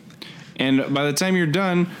basement, and by the time you're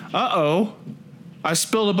done, I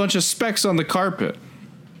spilled a bunch of specks on the carpet.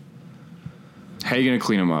 How you gonna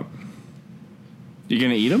clean them up? You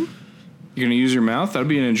gonna eat them? You gonna use your mouth? That'd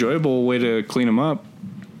be an enjoyable way to clean them up.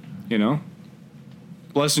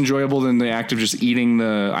 Less enjoyable than the act of just eating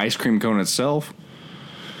the ice cream cone itself.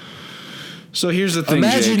 So here's the thing,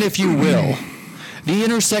 Imagine, Jake. if you will, the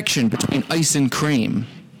intersection between ice and cream,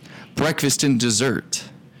 breakfast and dessert,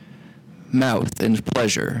 mouth and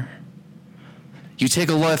pleasure. You take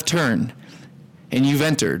a left turn, and you've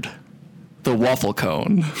entered the waffle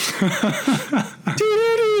cone.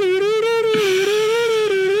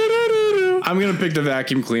 I'm going to pick the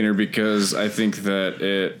vacuum cleaner because I think that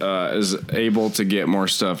it is able to get more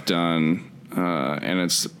stuff done, and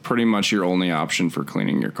it's pretty much your only option for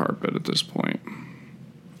cleaning your carpet at this point.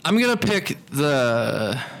 I'm going to pick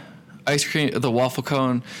the ice cream, the waffle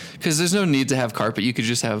cone, because there's no need to have carpet. You could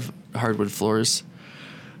just have hardwood floors.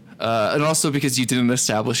 And also because you didn't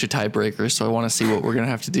establish a tiebreaker, so I want to see what we're going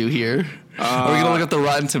to have to do here. Are we going to look at the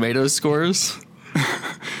Rotten Tomatoes scores?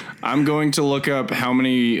 I'm going to look up how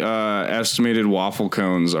many estimated waffle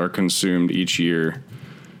cones are consumed each year.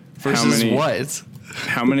 Versus what?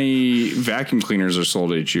 How many vacuum cleaners are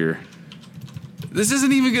sold each year? This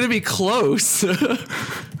isn't even going to be close.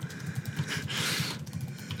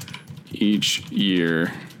 Each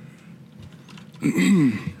year.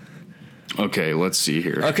 Okay, let's see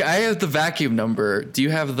here. Okay, I have the vacuum number. Do you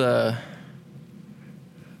have the...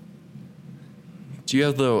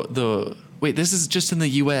 Wait, this is just in the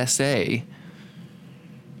USA.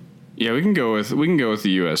 Yeah, we can go with the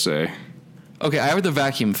USA. Okay, I have the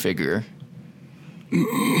vacuum figure.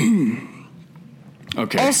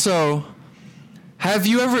 Okay. Also,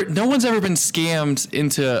 no one's ever been scammed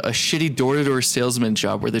into a shitty door-to-door salesman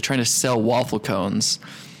job where they're trying to sell waffle cones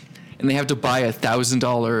and they have to buy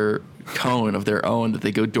 $1,000 cone of their own that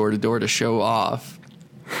they go door to door to show off.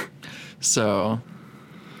 So,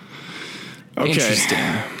 okay. Interesting.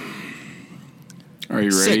 Are you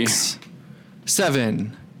ready? 6,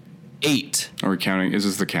 7, 8. Are we counting? Is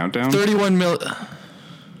this the countdown? 31 million.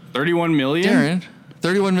 31 million? Darren,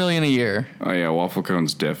 31 million a year. Oh yeah, waffle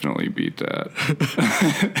cones definitely beat that.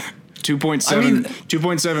 2.7 I mean,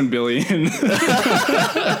 2.7 billion.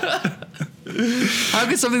 How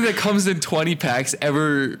could something that comes in 20 packs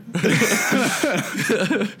ever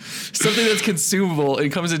something that's consumable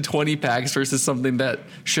and comes in 20 packs versus something that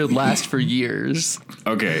should last for years?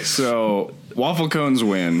 Okay, so waffle cones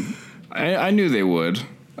win. I knew they would.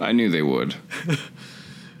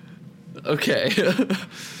 Okay.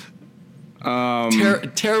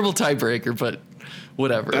 Terrible tiebreaker, but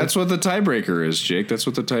whatever. That's what the tiebreaker is, Jake. That's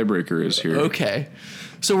what the tiebreaker is here. Okay.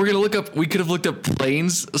 So we're going to we could have looked up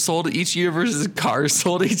planes sold each year versus cars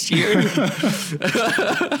sold each year.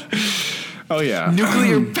 Oh, yeah.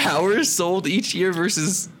 Nuclear power sold each year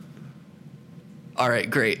versus... All right,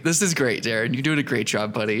 great. This is great, Darren. You're doing a great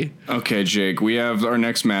job, buddy. Okay, Jake, we have our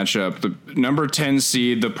next matchup. The number 10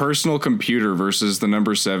 seed, the personal computer, versus the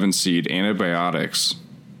number 7 seed, antibiotics.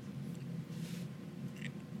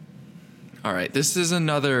 All right, this is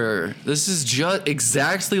just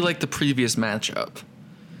exactly like the previous matchup.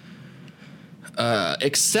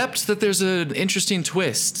 Except that there's an interesting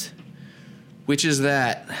twist, which is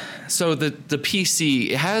that the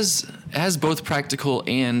PC it has both practical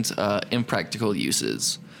and impractical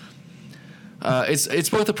uses. It's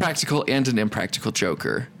both a practical and an impractical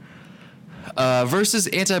joker. Versus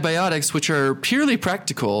antibiotics, which are purely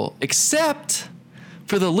practical, except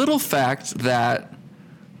for the little fact that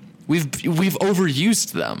we've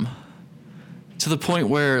overused them to the point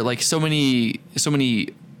where like so many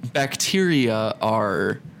bacteria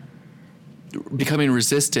are becoming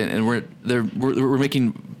resistant, and we're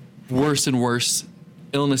making worse and worse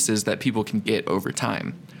illnesses that people can get over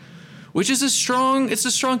time, which is a strong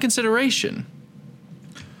consideration.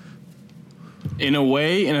 In a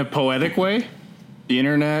way, in a poetic way, the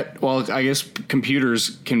internet, well, I guess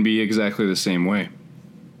computers can be exactly the same way.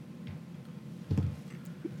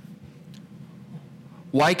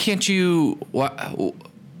 Why can't you...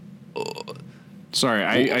 Sorry,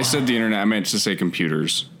 I said the internet. I meant to say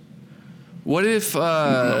computers. What if...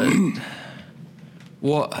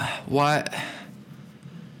 Why...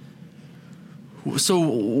 So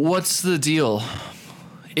what's the deal?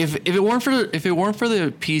 If it weren't for the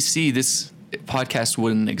PC, this podcast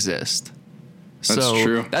wouldn't exist. That's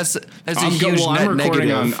true. That's a huge net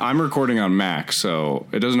negative. I'm recording on Mac, so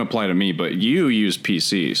it doesn't apply to me. But you use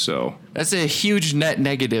PC, so that's a huge net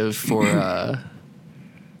negative for.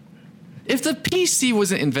 If the PC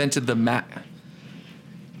wasn't invented, the Mac.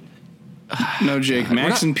 No, Jake.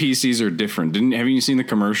 Macs and PCs are different. Haven't you seen the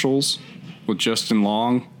commercials with Justin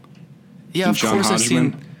Long? Yeah, of course I've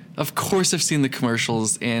seen. Of course I've seen the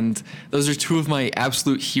commercials, and those are two of my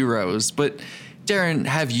absolute heroes. But Darren,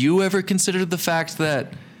 have you ever considered the fact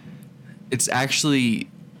that it's actually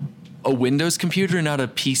a Windows computer, not a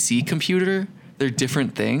PC computer? They're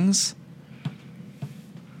different things.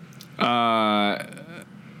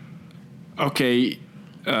 Okay.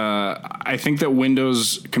 I think that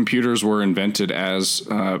Windows computers were invented as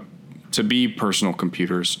to be personal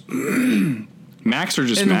computers. Macs are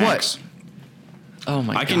just Macs. What? Oh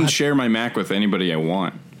my God. I can share my Mac with anybody I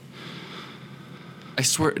want. I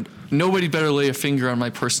swear, nobody better lay a finger on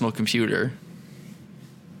my personal computer.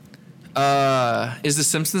 Is The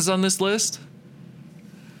Simpsons on this list?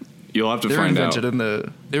 You'll have to find out.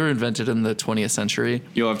 They were invented in the 20th century.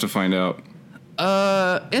 You'll have to find out.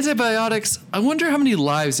 Antibiotics. I wonder how many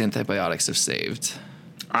lives antibiotics have saved.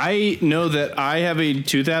 I know that I have a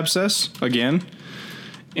tooth abscess again,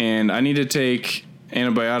 and I need to take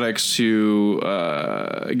antibiotics to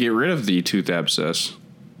get rid of the tooth abscess.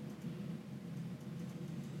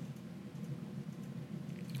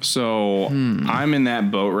 So I'm in that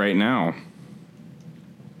boat right now.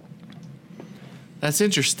 That's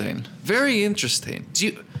interesting. Very interesting.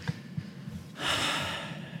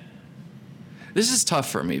 This is tough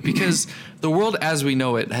for me because the world as we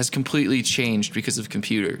know it has completely changed because of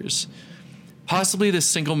computers. Possibly the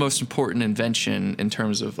single most important invention in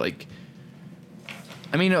terms of like,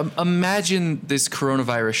 I mean, imagine this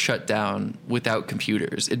coronavirus shutdown without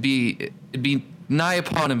computers. It'd be nigh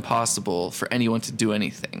upon impossible for anyone to do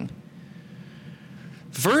anything.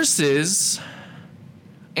 Versus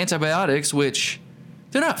antibiotics, which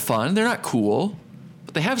they're not fun, they're not cool,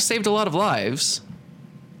 but they have saved a lot of lives.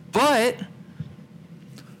 But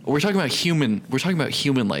we're talking about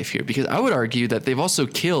human life here, because I would argue that they've also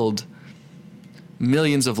killed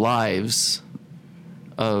millions of lives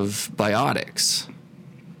of biotics.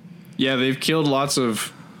 Yeah, they've killed lots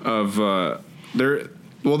of they're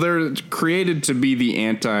created to be the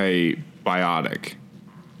antibiotic.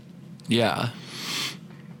 Yeah.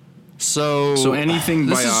 So anything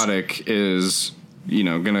biotic is,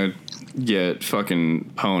 gonna get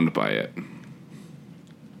fucking pwned by it.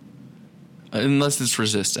 Unless it's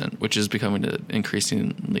resistant, which is becoming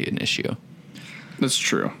increasingly an issue. That's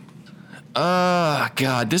true. God,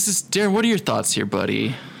 Darren, what are your thoughts here,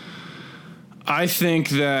 buddy? I think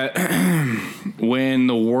that when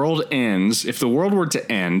the world ends, if the world were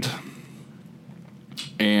to end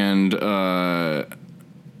and,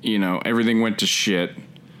 everything went to shit,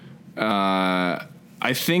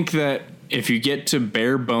 I think that if you get to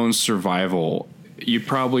bare bones survival, you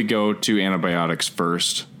probably go to antibiotics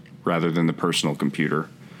first rather than the personal computer.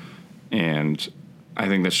 And I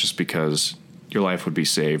think that's just because your life would be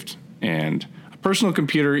saved. And a personal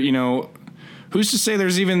computer, who's to say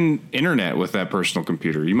there's even internet with that personal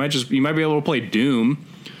computer? You might be able to play Doom,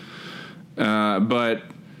 but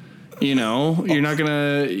you're not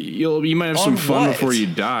gonna. You might have some fun before you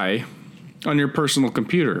die on your personal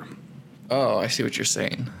computer. Oh, I see what you're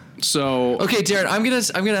saying. So okay, Darren, I'm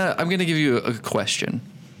gonna give you a question.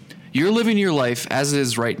 You're living your life as it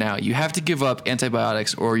is right now. You have to give up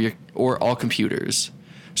antibiotics or all computers.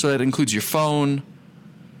 So that includes your phone.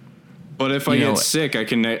 But if I get sick, I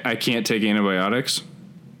can't take antibiotics.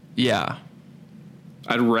 Yeah.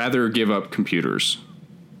 I'd rather give up computers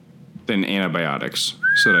than antibiotics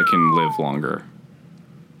so that I can live longer.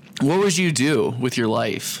 What would you do with your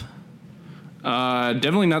life?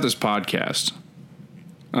 Definitely not this podcast.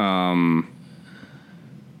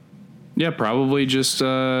 Yeah, probably just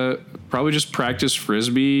practice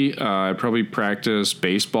Frisbee. I'd probably practice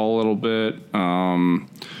baseball a little bit.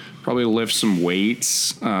 Probably lift some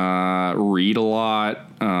weights, read a lot.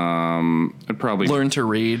 I'd probably learn to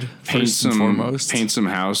read first and foremost. Paint some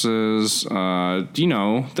houses,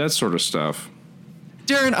 that sort of stuff.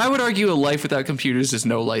 Darren, I would argue a life without computers is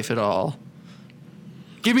no life at all.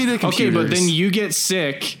 Give me the computers. Okay, but then you get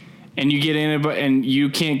sick and you get and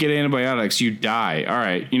you can't get antibiotics. You die. All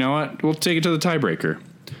right, you know what? We'll take it to the tiebreaker.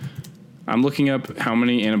 I'm looking up how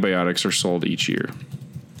many antibiotics are sold each year.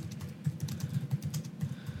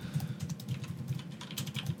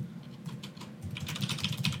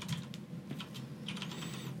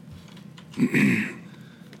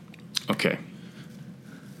 Okay.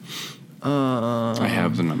 I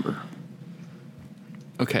have the number.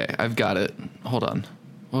 Okay, I've got it. Hold on.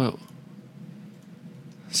 Whoa.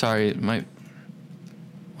 Sorry, what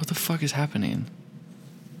the fuck is happening?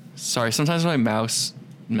 Sorry, sometimes my mouse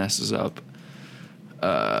messes up.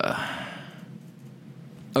 Okay,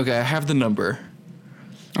 I have the number.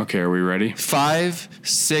 Okay, are we ready? 5,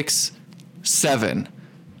 6, 7.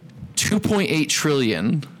 2.8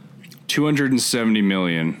 trillion. 270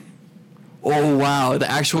 million. Oh wow, the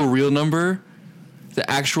actual real number? The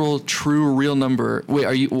actual true real number. Wait,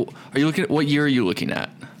 are you looking at what year are you looking at?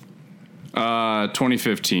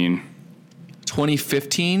 2015.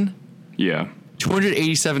 2015? Yeah.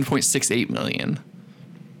 287.68 million.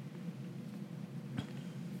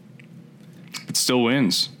 It still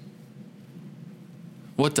wins.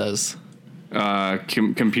 What does?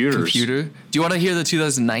 Computers. Computer? Do you want to hear the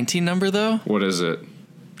 2019 number though? What is it?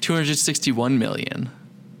 261 million.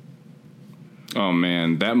 Oh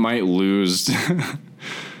man, that might lose.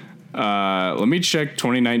 Let me check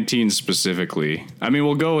 2019 specifically. I mean,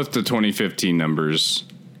 we'll go with the 2015 numbers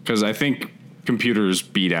because I think computers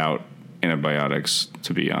beat out antibiotics,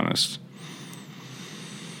 to be honest.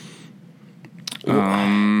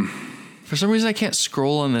 For some reason, I can't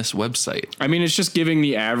scroll on this website. I mean, it's just giving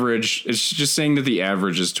the average. It's just saying that the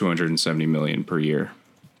average is 270 million per year.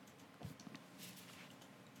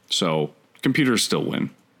 So computers still win.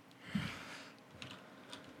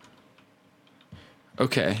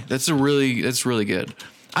 Okay, that's really good.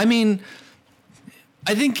 I mean,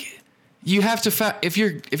 I think You have to if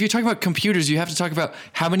you're talking about computers, you have to talk about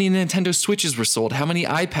how many Nintendo Switches were sold, how many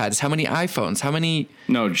iPads, how many iPhones, how many.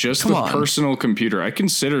 No, just the personal computer. I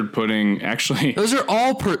considered putting actually. Those are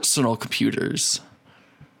all personal computers.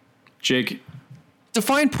 Jake,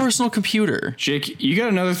 define personal computer. Jake, you got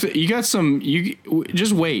another. You got some. You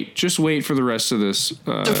just wait. Just wait for the rest of this.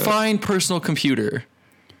 Define personal computer.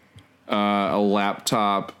 A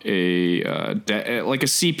laptop, like a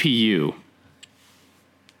CPU.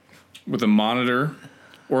 With a monitor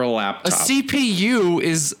or a laptop. A CPU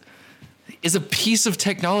is a piece of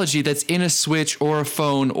technology that's in a Switch or a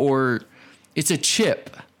phone, or it's a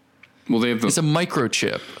chip. Well, it's a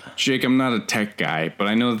microchip. Jake, I'm not a tech guy, but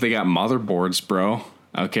I know that they got motherboards, bro.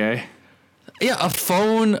 Okay? Yeah, a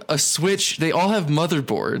phone, a Switch, they all have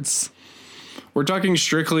motherboards. We're talking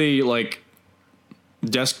strictly like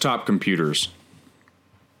desktop computers.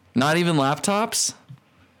 Not even laptops?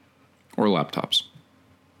 Or laptops.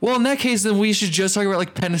 Well, in that case, then we should just talk about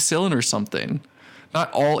like penicillin or something.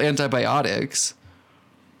 Not all antibiotics.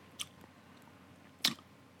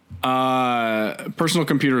 Personal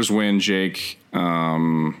computers win, Jake.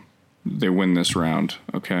 They win this round,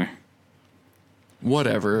 okay?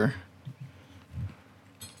 Whatever.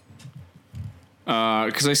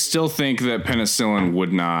 Because I still think that penicillin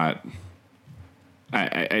would not...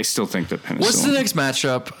 I still think that penicillin... What's the next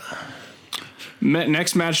matchup?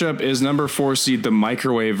 Next matchup is number 4 seed, the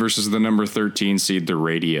microwave, versus the number 13 seed, the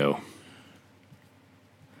radio.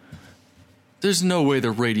 There's no way the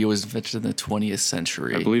radio was invented in the 20th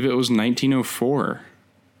century. I believe it was 1904. Or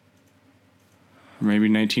maybe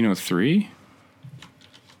 1903?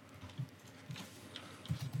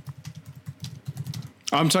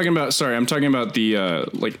 I'm talking about the,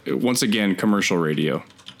 once again, commercial radio.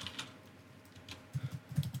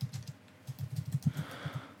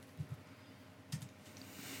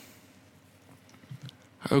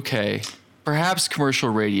 Okay, perhaps commercial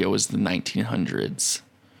radio was the 1900s.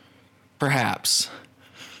 Perhaps.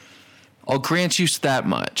 I'll grant you that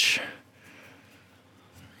much.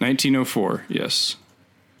 1904, yes.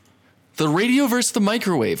 The radio versus the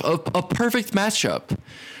microwave, a perfect matchup.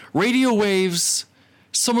 Radio waves,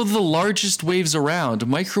 some of the largest waves around.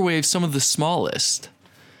 Microwave, some of the smallest.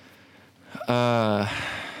 And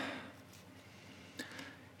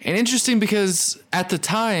interesting because at the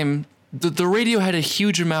time, the radio had a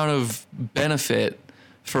huge amount of benefit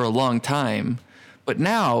for a long time, but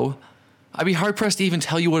now I'd be hard pressed to even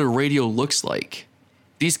tell you what a radio looks like.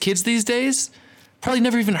 These kids these days probably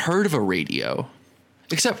never even heard of a radio,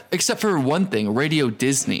 except for one thing, Radio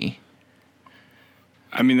Disney.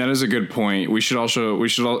 I mean, that is a good point.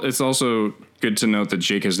 It's also good to note that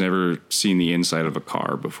Jake has never seen the inside of a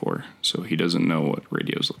car before, so he doesn't know what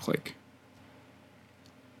radios look like.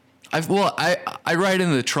 I ride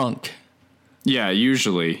in the trunk. Yeah,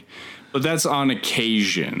 usually, but that's on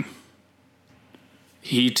occasion.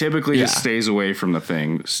 He typically just stays away from the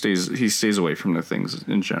thing. He stays away from the things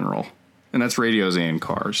in general, and that's radios and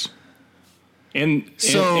cars, and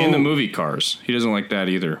the movie Cars. He doesn't like that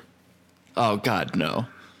either. Oh God, no!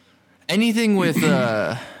 Anything with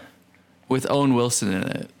Owen Wilson in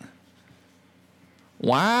it.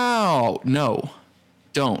 Wow, no,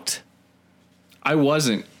 don't. I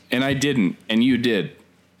wasn't, and I didn't, and you did.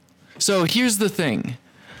 So here's the thing.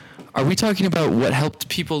 Are we talking about what helped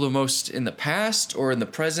people the most in the past or in the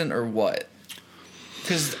present or what?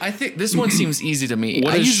 Because I think this one seems easy to me.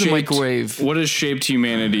 I use the microwave. What has shaped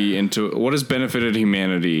humanity what has benefited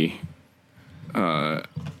humanity on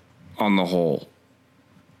the whole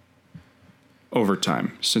over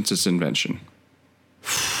time since its invention?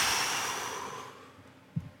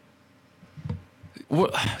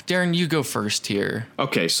 What, Darren, you go first here.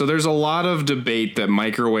 Okay, so there's a lot of debate that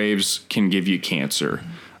microwaves can give you cancer.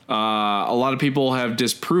 A lot of people have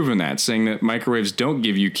disproven that, saying that microwaves don't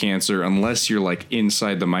give you cancer unless you're like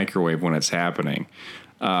inside the microwave when it's happening.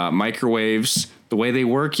 Microwaves, the way they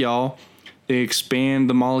work, y'all, they expand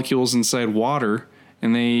the molecules inside water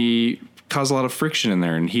and they cause a lot of friction in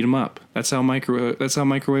there and heat them up. That's how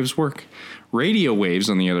microwaves work. Radio waves,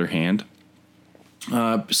 on the other hand,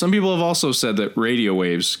 some people have also said that radio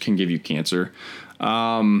waves can give you cancer.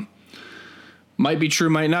 Might be true,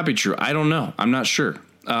 might not be true. I don't know. I'm not sure.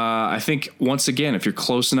 I think once again, if you're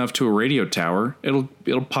close enough to a radio tower, it'll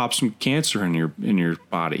pop some cancer in your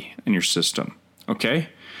body, in your system. Okay.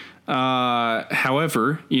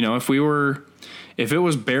 However, if it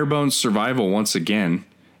was bare bones survival once again,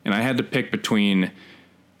 and I had to pick between,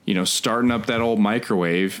 starting up that old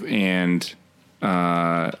microwave and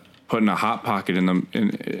putting a hot pocket in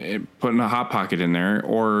there,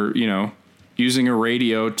 or using a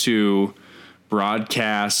radio to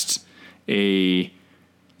broadcast a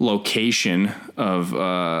location of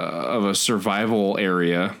a survival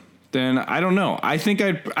area, then I don't know. I think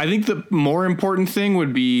the more important thing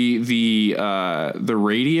would be the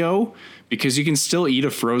radio, because you can still eat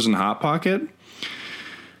a frozen Hot Pocket.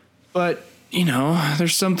 But, you know,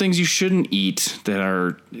 there's some things you shouldn't eat that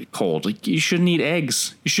are cold. Like, you shouldn't eat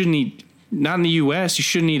eggs. You shouldn't eat, not in the US, you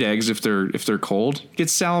shouldn't eat eggs if they're cold. Get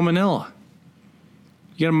salmonella.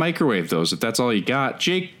 You gotta microwave those if that's all you got.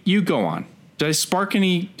 Jake, you go on. Did I spark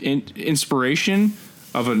any inspiration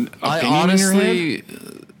of an opinion in your head?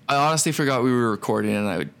 I honestly forgot we were recording, and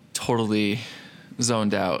I totally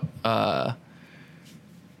zoned out.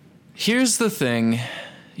 Here's the thing.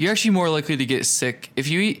 You're actually more likely to get sick. If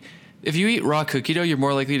you eat raw cookie dough, you're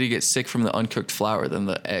more likely to get sick from the uncooked flour than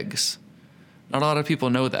the eggs. Not a lot of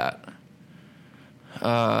people know that.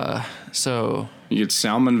 So you get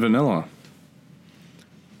salmon vanilla.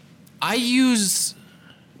 Here's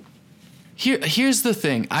the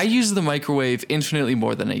thing. I use the microwave infinitely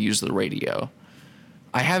more than I use the radio.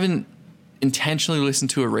 I haven't intentionally listened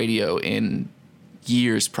to a radio in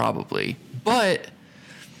years, probably. But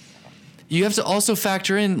you have to also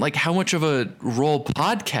factor in like how much of a role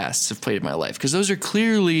podcasts have played in my life, because those are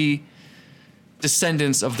clearly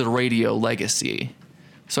descendants of the radio legacy.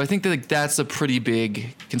 So I think that like, that's a pretty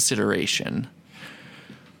big consideration.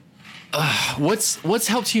 What's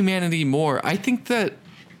helped humanity more? I think that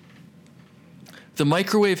the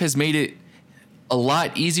microwave has made it a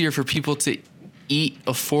lot easier for people to eat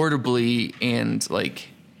affordably and like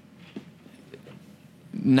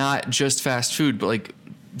not just fast food, but like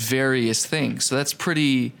various things. So that's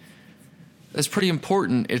pretty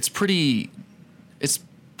important. It's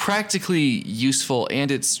practically useful,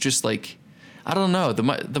 and it's just like, I don't know,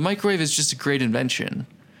 the microwave is just a great invention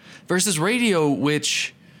versus radio,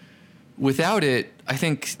 which without it, I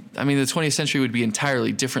mean, the 20th century would be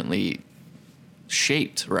entirely differently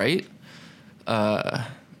shaped, right?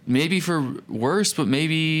 Maybe for worse, but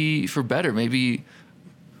maybe for better. Maybe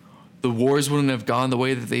the wars wouldn't have gone the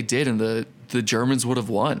way that they did, and the Germans would have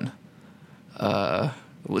won,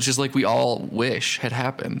 which is like we all wish had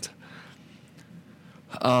happened.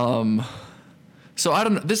 So I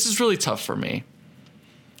don't know. This is really tough for me.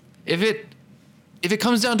 If it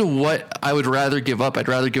comes down to what I would rather give up, I'd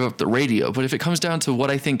rather give up the radio. But if it comes down to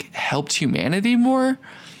what I think helped humanity more,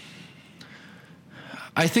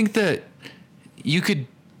 I think that you could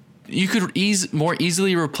more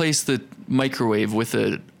easily replace the microwave with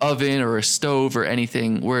an oven or a stove or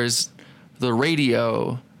anything, whereas the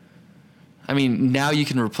radio, I mean, now you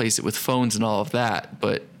can replace it with phones and all of that,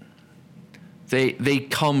 but they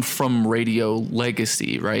come from radio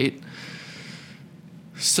legacy, right?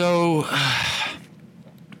 So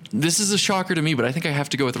this is a shocker to me, but I think I have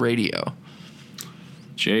to go with radio.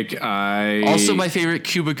 Jake, Also my favorite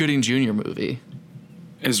Cuba Gooding Jr. movie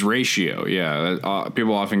is Ratio. Yeah,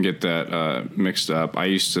 people often get that mixed up. I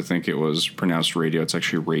used to think it was pronounced radio. It's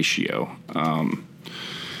actually Ratio.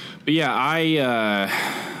 But yeah,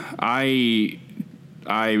 I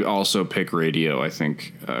also pick radio. I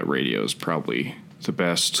think radio is probably the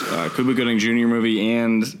best Cuba Gooding Jr. movie,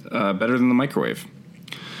 and better than the microwave.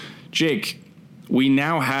 Jake, we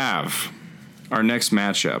now have our next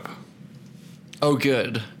matchup. Oh,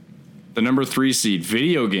 good. The number 3 seed,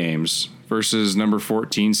 video games, versus number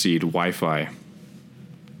 14 seed, Wi-Fi.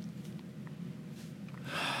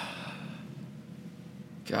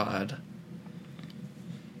 God.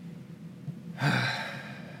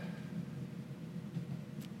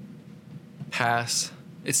 Pass.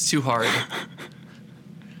 It's too hard.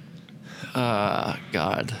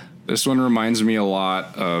 God. This one reminds me a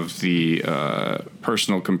lot of the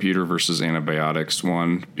personal computer versus antibiotics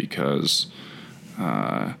one, because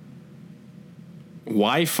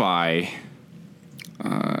Wi-Fi,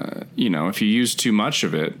 if you use too much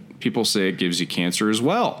of it, people say it gives you cancer as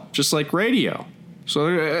well, just like radio. So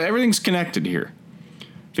everything's connected here.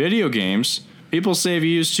 Video games, people say if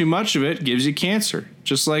you use too much of it, it gives you cancer,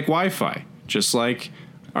 just like Wi-Fi, just like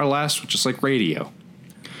our last one, just like radio.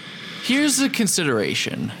 Here's the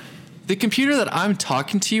consideration. The computer that I'm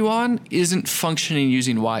talking to you on isn't functioning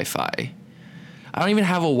using Wi-Fi. I don't even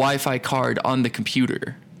have a Wi-Fi card on the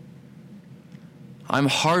computer. I'm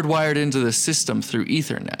hardwired into the system through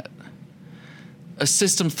Ethernet, a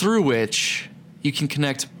system through which you can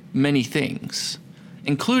connect many things,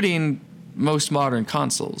 including most modern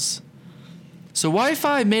consoles. So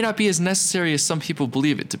Wi-Fi may not be as necessary as some people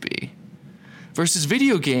believe it to be, versus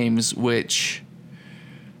video games, which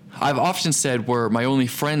I've often said were my only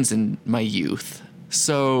friends in my youth.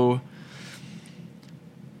 So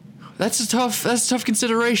that's a tough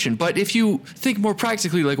consideration. But if you think more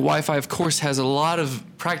practically, like Wi-Fi, of course, has a lot of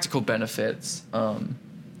practical benefits.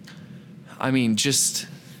 I mean, just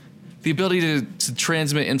the ability to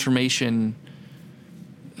transmit information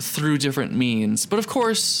through different means. But of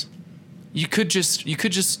course, you could just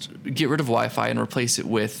get rid of Wi-Fi and replace it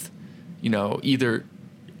with, either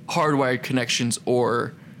hardwired connections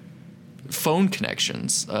or phone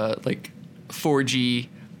connections, like 4G,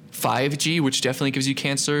 5G, which definitely gives you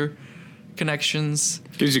cancer connections.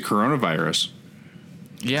 Gives you coronavirus.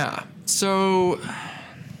 Yeah. So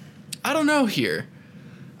I don't know here.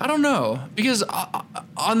 I don't know, because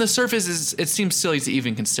on the surface, it seems silly to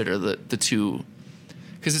even consider the two,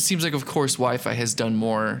 because it seems like, of course, Wi-Fi has done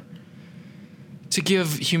more to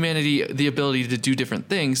give humanity the ability to do different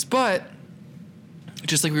things, but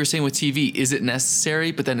just like we were saying with TV, is it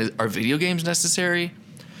necessary? But then are video games necessary?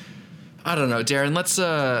 I don't know, Darren.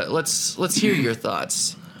 Let's hear your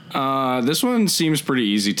thoughts. This one seems pretty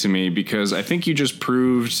easy to me, because I think you just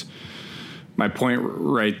proved my point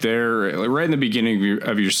right there, right in the beginning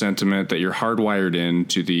of your sentiment, that you're hardwired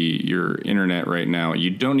into your internet right now. You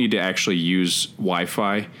don't need to actually use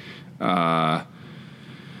Wi-Fi. But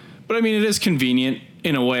I mean, it is convenient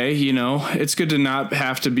in a way, it's good to not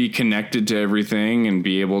have to be connected to everything and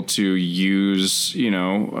be able to use,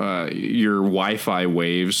 your Wi-Fi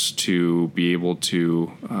waves to be able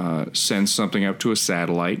to send something up to a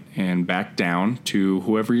satellite and back down to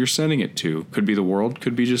whoever you're sending it to. Could be the world,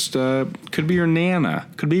 could be just, could be your Nana,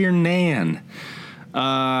 could be your Nan.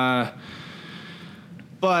 But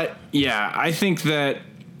yeah, I think that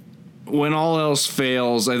when all else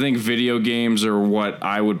fails, I think video games are what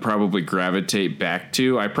I would probably gravitate back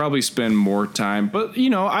to. I probably spend more time, but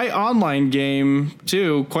I online game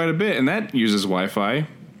too quite a bit, and that uses Wi-Fi.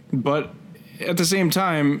 But at the same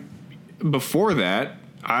time, before that,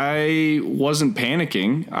 I wasn't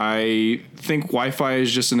panicking. I think Wi-Fi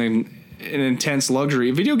is just an intense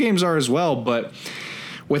luxury. Video games are as well, but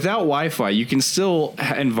without Wi-Fi, you can still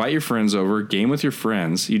invite your friends over, game with your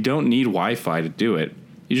friends. You don't need Wi-Fi to do it.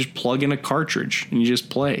 You just plug in a cartridge and you just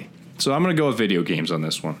play. So I'm going to go with video games on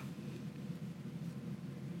this one.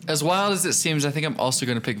 As wild as it seems, I think I'm also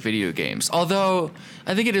going to pick video games. Although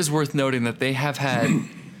I think it is worth noting that they have had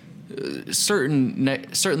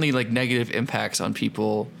certainly like negative impacts on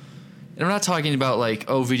people. And I'm not talking about like,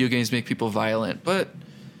 video games make people violent, but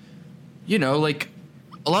like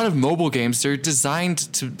a lot of mobile games, they're designed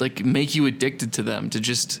to like make you addicted to them, to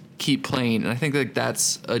just keep playing. And I think like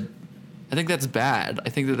that's bad. I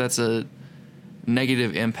think that's a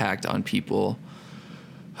negative impact on people.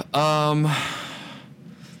 But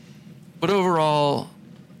overall,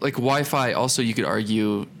 like Wi-Fi also, you could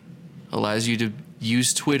argue, allows you to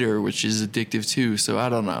use Twitter, which is addictive too. So I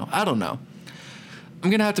don't know. I'm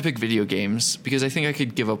going to have to pick video games because I think I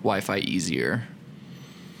could give up Wi-Fi easier.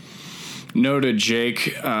 Noted,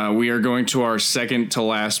 Jake. We are going to our second to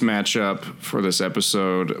last matchup for this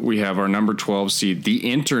episode. We have our number 12 seed, the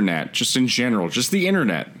internet, just in general, just the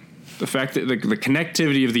internet. The fact that the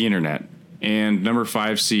connectivity of the internet. And number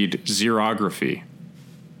 5 seed, xerography.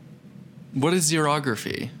 What is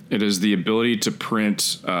xerography? It is the ability to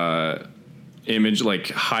print like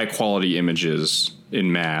high quality images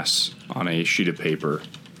in mass on a sheet of paper.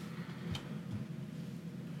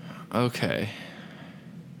 Okay.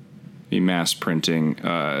 The mass printing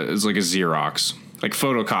is like a Xerox, like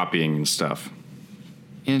photocopying and stuff.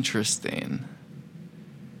 Interesting.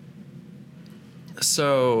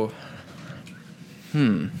 So,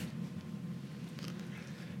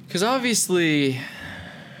 because obviously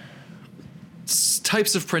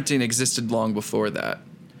types of printing existed long before that.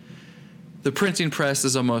 The printing press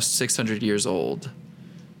is almost 600 years old.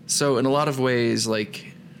 So in a lot of ways,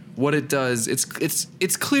 like what it does,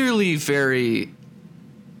 it's clearly very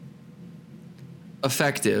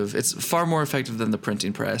effective. It's far more effective than the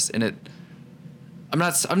printing press, and I'm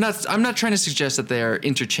not trying to suggest that they are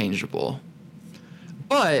interchangeable.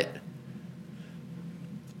 But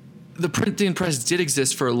the printing press did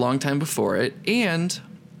exist for a long time before it, and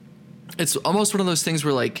it's almost one of those things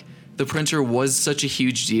where like the printer was such a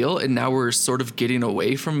huge deal, and now we're sort of getting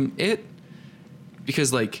away from it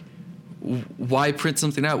because like why print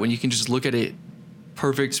something out when you can just look at a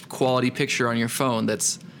perfect quality picture on your phone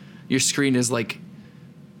that's your screen is like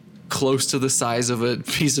close to the size of a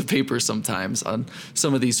piece of paper sometimes on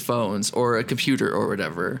some of these phones or a computer or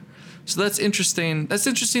whatever. So that's interesting. That's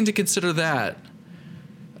interesting to consider that.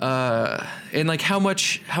 And like how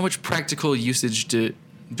much practical usage do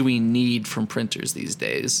we need from printers these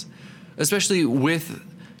days? Especially with,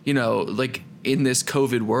 like in this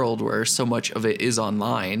COVID world where so much of it is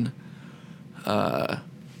online.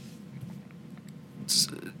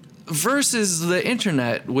 Versus the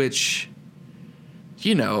internet, which,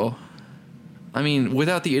 I mean,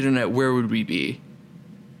 without the internet, where would we be?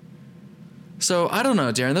 So I don't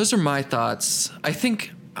know, Darren. Those are my thoughts. I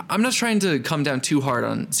think I'm not trying to come down too hard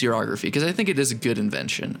on xerography because I think it is a good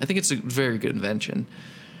invention. I think it's a very good invention.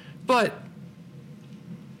 But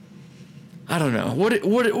I don't know. What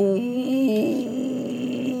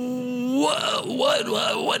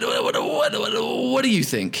do you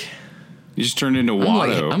think? You just turned into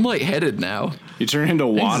Watto. I'm lightheaded now. You turned into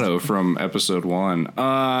Watto from episode 1.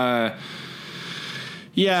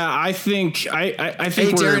 Yeah, I think I think.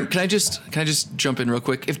 Hey, Darren, can I just jump in real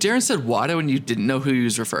quick? If Darren said Watto and you didn't know who he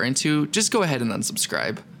was referring to, just go ahead and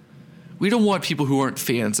unsubscribe. We don't want people who aren't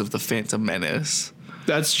fans of the Phantom Menace.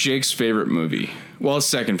 That's Jake's favorite movie. Well, his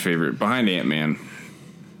second favorite, behind Ant-Man.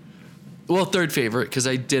 Well, third favorite, because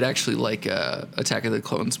I did actually like Attack of the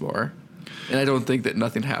Clones more. And I don't think that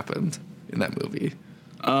nothing happened in that movie.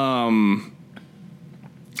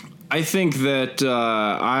 I think that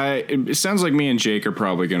it sounds like me and Jake are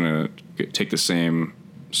probably going to take the same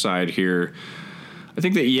side here. I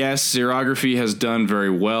think that, yes, xerography has done very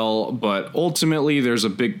well, but ultimately there's a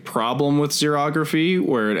big problem with xerography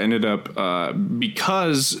where it ended up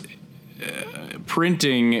because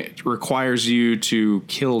printing requires you to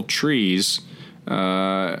kill trees. We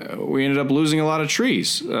ended up losing a lot of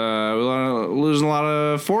trees, losing a lot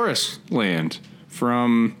of forest land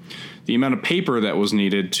from the amount of paper that was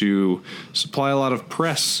needed to supply a lot of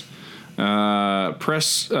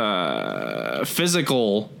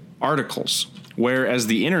physical articles, whereas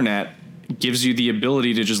the internet gives you the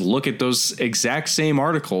ability to just look at those exact same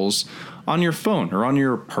articles on your phone or on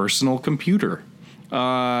your personal computer.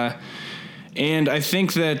 And I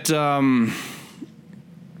think that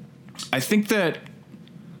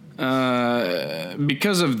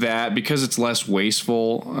because of that, because it's less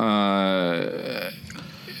wasteful,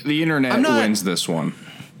 the internet wins this one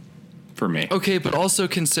for me. Okay, but also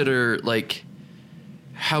consider like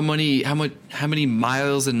how many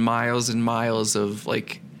miles and miles and miles of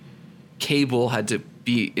like cable had to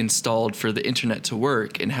be installed for the internet to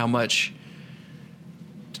work, and how much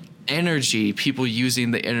energy people using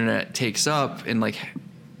the internet takes up, and like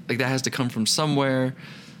that has to come from somewhere,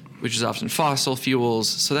 which is often fossil fuels.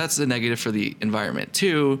 So that's a negative for the environment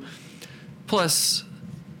too. Plus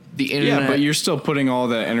the internet. Yeah, but you're still putting all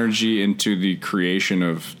that energy into the creation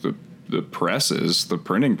of the presses, the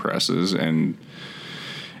printing presses, and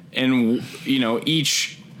you know,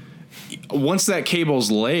 once that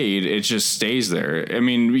cable's laid, it just stays there. I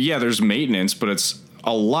mean, yeah, there's maintenance, but it's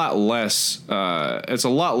a lot less. It's a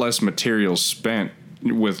lot less material spent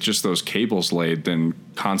with just those cables laid than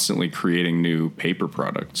constantly creating new paper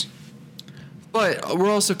products. But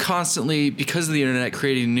we're also constantly, because of the internet,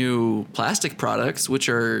 creating new plastic products, which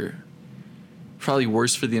are probably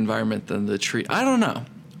worse for the environment than the tree. I don't know.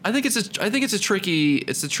 I think it's a tricky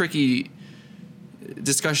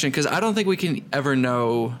discussion, because I don't think we can ever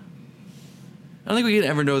know. I don't think we can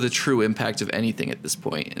ever know the true impact of anything at this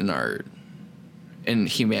point in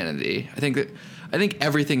humanity. I think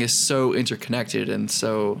everything is so interconnected and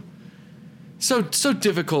so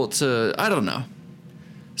difficult to. I don't know.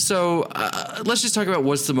 So let's just talk about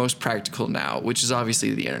what's the most practical now, which is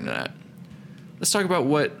obviously the internet. Let's talk about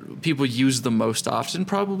what people use the most often,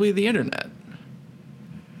 probably the internet.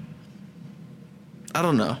 I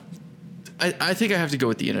don't know. I think I have to go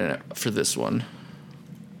with the internet for this one.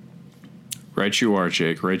 Right you are,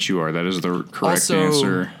 Jake. Right you are. That is the correct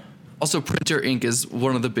answer. Also, printer ink is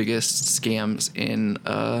one of the biggest scams in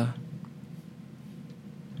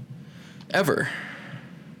ever.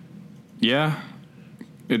 Yeah.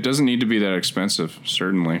 It doesn't need to be that expensive,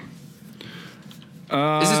 certainly.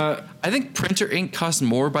 I think printer ink costs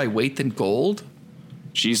more by weight than gold.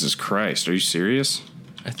 Jesus Christ. Are you serious?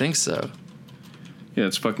 I think so. Yeah,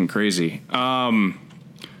 it's fucking crazy. All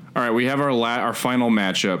right, we have our final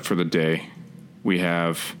matchup for the day. We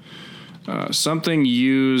have something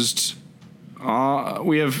used.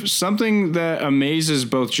 We have something that amazes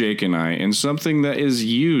both Jake and I, and something that is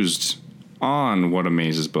used on what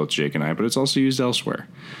amazes both Jake and I, but it's also used elsewhere.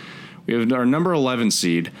 We have our number 11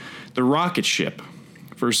 seed, the rocket ship,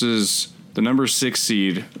 versus the number 6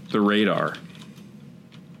 seed, the radar.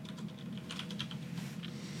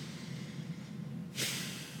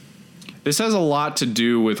 This has a lot to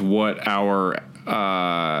do with what our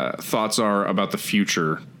thoughts are about the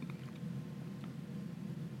future.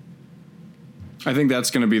 I think that's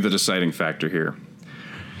going to be the deciding factor here.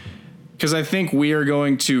 Because I think we are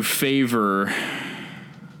going to favor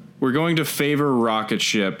rocket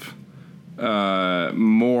ship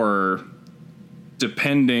more,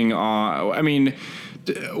 depending on. I mean,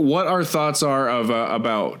 what our thoughts are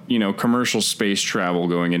about commercial space travel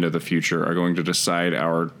going into the future are going to decide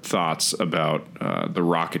our thoughts about the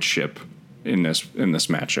rocket ship in this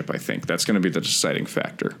matchup. I think that's going to be the deciding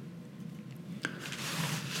factor.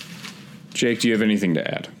 Jake, do you have anything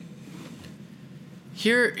to add?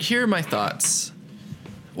 Here are my thoughts.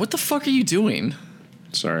 What the fuck are you doing?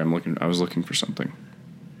 Sorry, I was looking for something.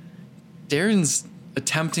 Darren's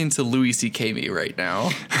attempting to Louis C.K. me right now.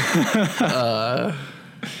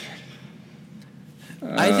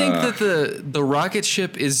 I think that the rocket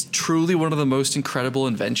ship is truly one of the most incredible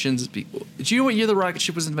inventions. Do you know what year the rocket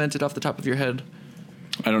ship was invented off the top of your head?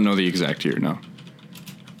 I don't know the exact year, no.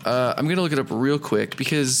 I'm going to look it up real quick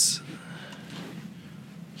because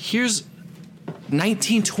here's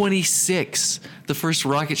 1926. The first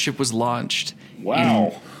rocket ship was launched.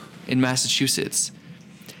 Wow. In Massachusetts.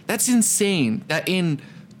 That's insane that in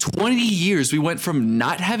 20 years we went from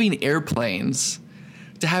not having airplanes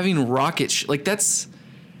to having rockets. Like that's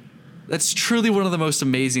truly one of the most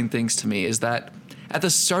amazing things to me is that at the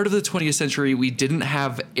start of the 20th century we didn't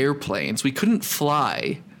have airplanes. We couldn't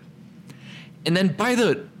fly. And then by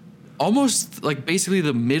the almost like basically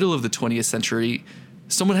the middle of the 20th century,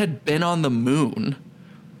 someone had been on the moon.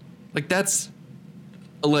 Like that's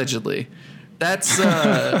allegedly. That's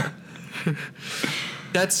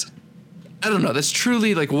that's I don't know. That's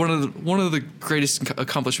truly like one of the greatest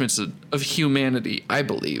accomplishments of humanity, I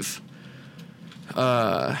believe.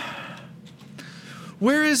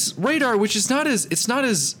 Whereas radar, which is not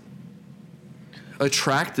as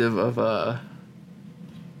attractive of a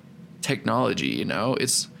technology, you know,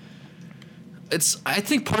 it's I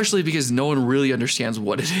think partially because no one really understands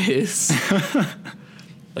what it is.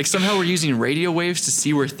 Like somehow we're using radio waves to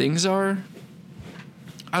see where things are.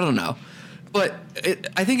 I don't know. But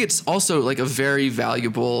I think it's also like a very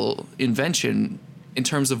valuable invention in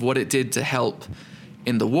terms of what it did to help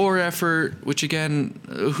in the war effort, which again,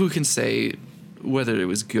 who can say whether it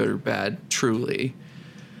was good or bad, truly.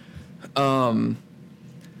 But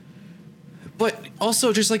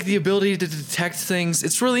also just like the ability to detect things,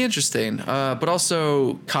 it's really interesting. But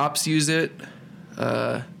also cops use it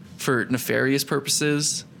for nefarious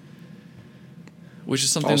purposes, which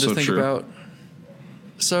is something Also to think true. about.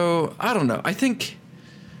 So, I don't know. I think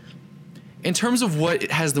in terms of what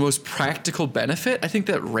it has the most practical benefit, I think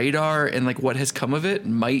that radar and like what has come of it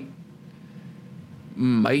might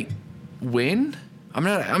win. I'm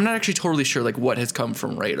not actually totally sure like what has come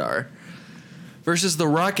from radar versus the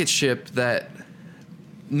rocket ship that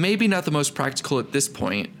maybe not the most practical at this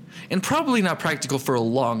point and probably not practical for a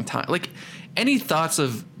long time. Like any thoughts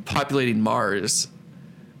of populating Mars,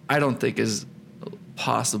 I don't think is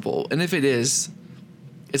possible. And if it is,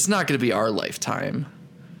 it's not going to be our lifetime.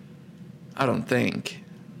 I don't think.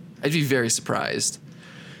 I'd be very surprised.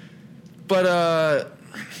 But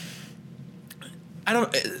I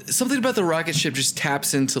don't. Something about the rocket ship just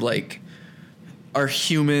taps into like our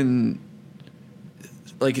human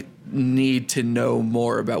like need to know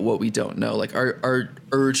more about what we don't know. Like our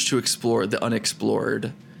urge to explore the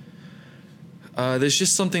unexplored. There's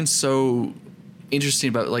just something so interesting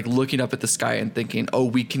about like looking up at the sky and thinking, oh,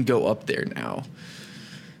 we can go up there now.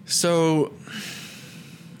 So,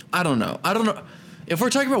 I don't know. If we're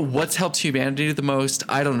talking about what's helped humanity the most,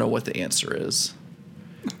 I don't know what the answer is.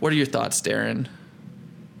 What are your thoughts, Darren?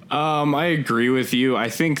 I agree with you. I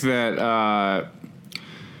think that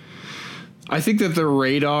the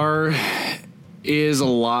radar is a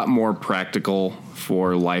lot more practical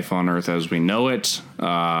for life on Earth as we know it.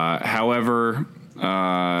 However,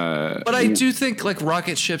 but I do think like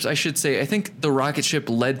rocket ships, I should say, I think the rocket ship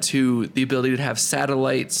led to the ability to have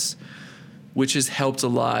satellites, which has helped a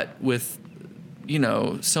lot with, you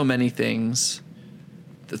know, so many things,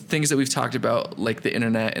 the things that we've talked about, like the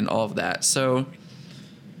internet and all of that. So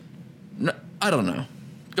no, I don't know.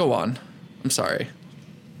 Go on. I'm sorry.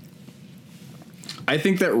 I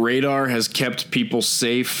think that radar has kept people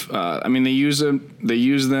safe. I mean, they use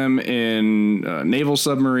them in naval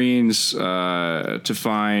submarines to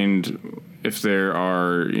find if there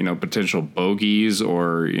are, you know, potential bogeys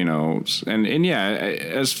or, you know, and yeah,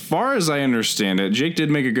 as far as I understand it, Jake did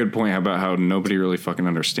make a good point about how nobody really fucking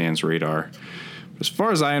understands radar. As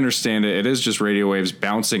far as I understand it, it is just radio waves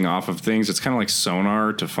bouncing off of things. It's kind of like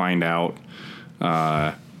sonar to find out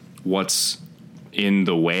what's in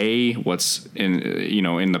the way, what's in, you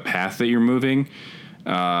know, in the path that you're moving,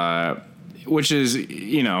 which is,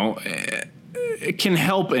 you know, it can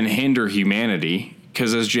help and hinder humanity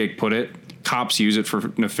because, as Jake put it, cops use it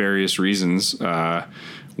for nefarious reasons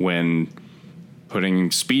when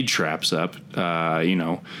putting speed traps up. You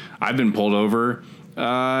know, I've been pulled over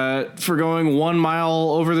for going 1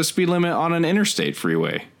 mile over the speed limit on an interstate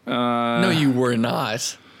freeway. No, you were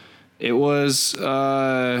not. It was...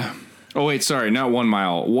 oh, wait, sorry, not 1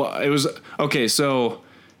 mile. It was... Okay, so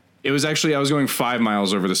It was actually, I was going 5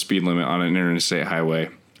 miles over the speed limit on an interstate highway.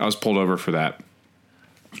 I was pulled over for that.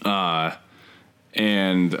 But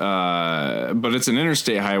it's an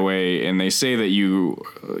interstate highway, and they say that you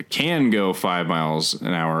can go 5 miles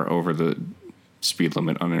an hour over the speed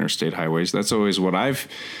limit on interstate highways. That's always what I've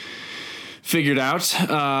figured out.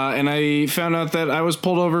 And I found out that I was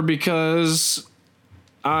pulled over because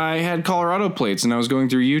I had Colorado plates and I was going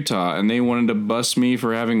through Utah, and they wanted to bust me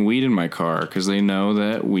for having weed in my car because they know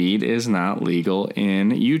that weed is not legal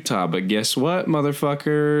in Utah. But guess what,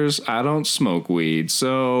 motherfuckers? I don't smoke weed,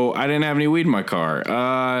 so I didn't have any weed in my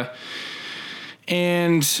car.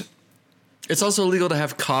 And it's also illegal to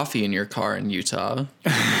have coffee in your car in Utah.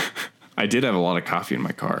 I did have a lot of coffee in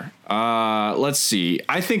my car. Let's see.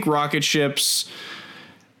 I think rocket ships...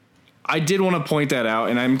 I did want to point that out,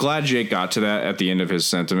 and I'm glad Jake got to that at the end of his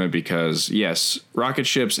sentiment because, yes, rocket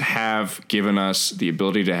ships have given us the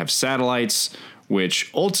ability to have satellites,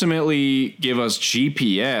 which ultimately give us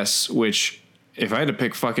GPS, which if I had to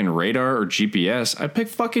pick fucking radar or GPS, I'd pick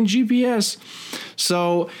fucking GPS.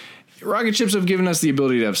 So rocket ships have given us the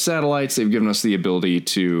ability to have satellites. They've given us the ability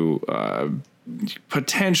to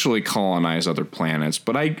potentially colonize other planets.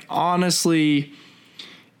 But I honestly...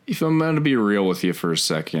 if I'm going to be real with you for a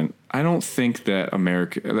second, I don't think that I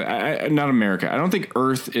don't think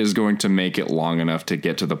Earth is going to make it long enough to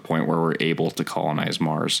get to the point where we're able to colonize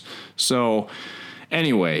Mars. So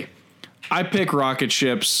anyway, I pick rocket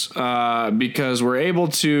ships because we're able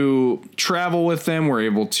to travel with them. We're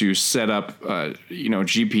able to set up,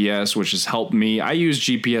 GPS, which has helped me. I use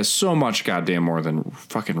GPS so much goddamn more than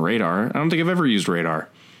fucking radar. I don't think I've ever used radar.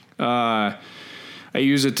 I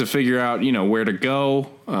use it to figure out, where to go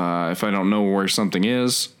if I don't know where something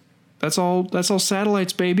is. That's all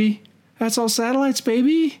satellites, baby. That's all satellites,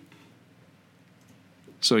 baby.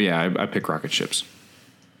 So, yeah, I pick rocket ships.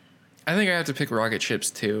 I think I have to pick rocket ships,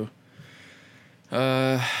 too.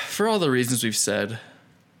 For all the reasons we've said.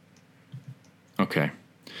 Okay.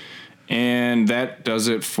 And that does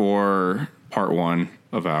it for part 1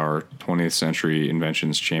 of our 20th Century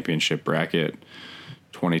Inventions Championship Bracket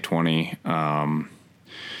 2020.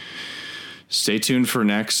 Stay tuned for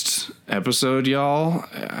next episode, y'all.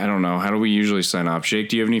 I don't know. How do we usually sign off? Jake,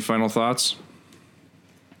 do you have any final thoughts?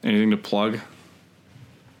 Anything to plug?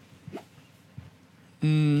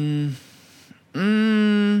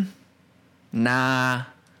 Nah.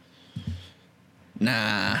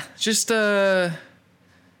 Just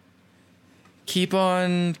keep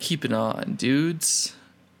on keeping on, dudes.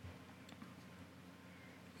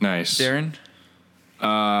 Nice. Darren?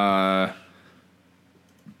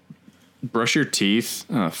 Brush your teeth,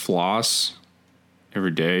 floss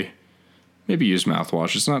every day. Maybe use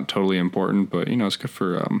mouthwash. It's not totally important, but it's good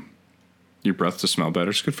for your breath to smell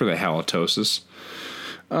better. It's good for the halitosis.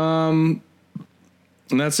 And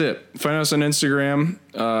that's it. Find us on Instagram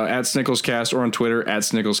at SnicklesCast, or on Twitter at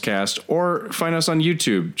SnicklesCast, or find us on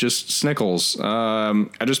YouTube, just Snickles.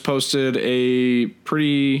 I just posted a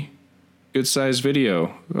pretty good sized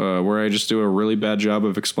video where I just do a really bad job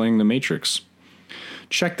of explaining the Matrix.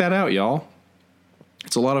 Check that out, y'all.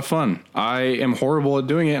 It's a lot of fun. I am horrible at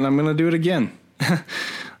doing it, and I'm going to do it again.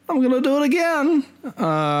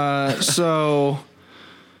 So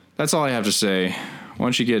that's all I have to say. Why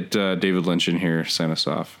don't you get David Lynch in here, sign us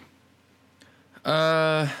off?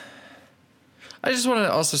 I just want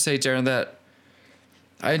to also say, Darren, that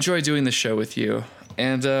I enjoy doing the show with you,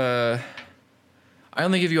 and I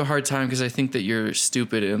only give you a hard time because I think that you're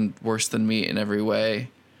stupid and worse than me in every way.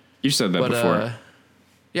 You've said that before.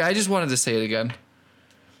 Yeah, I just wanted to say it again.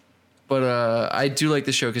 But I do like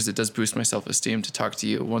the show because it does boost my self-esteem to talk to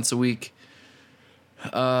you once a week.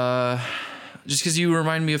 Just because you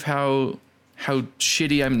remind me of how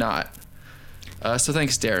shitty I'm not. So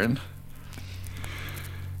thanks, Darren.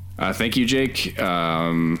 Thank you, Jake.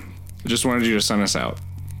 Just wanted you to sign us out.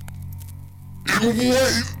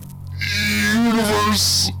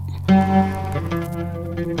 Universe.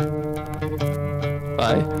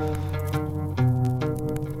 Bye.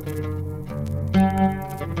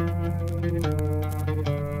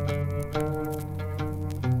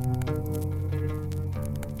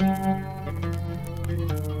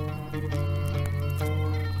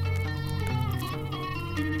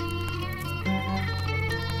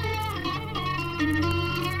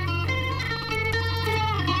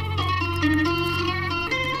 Thank you.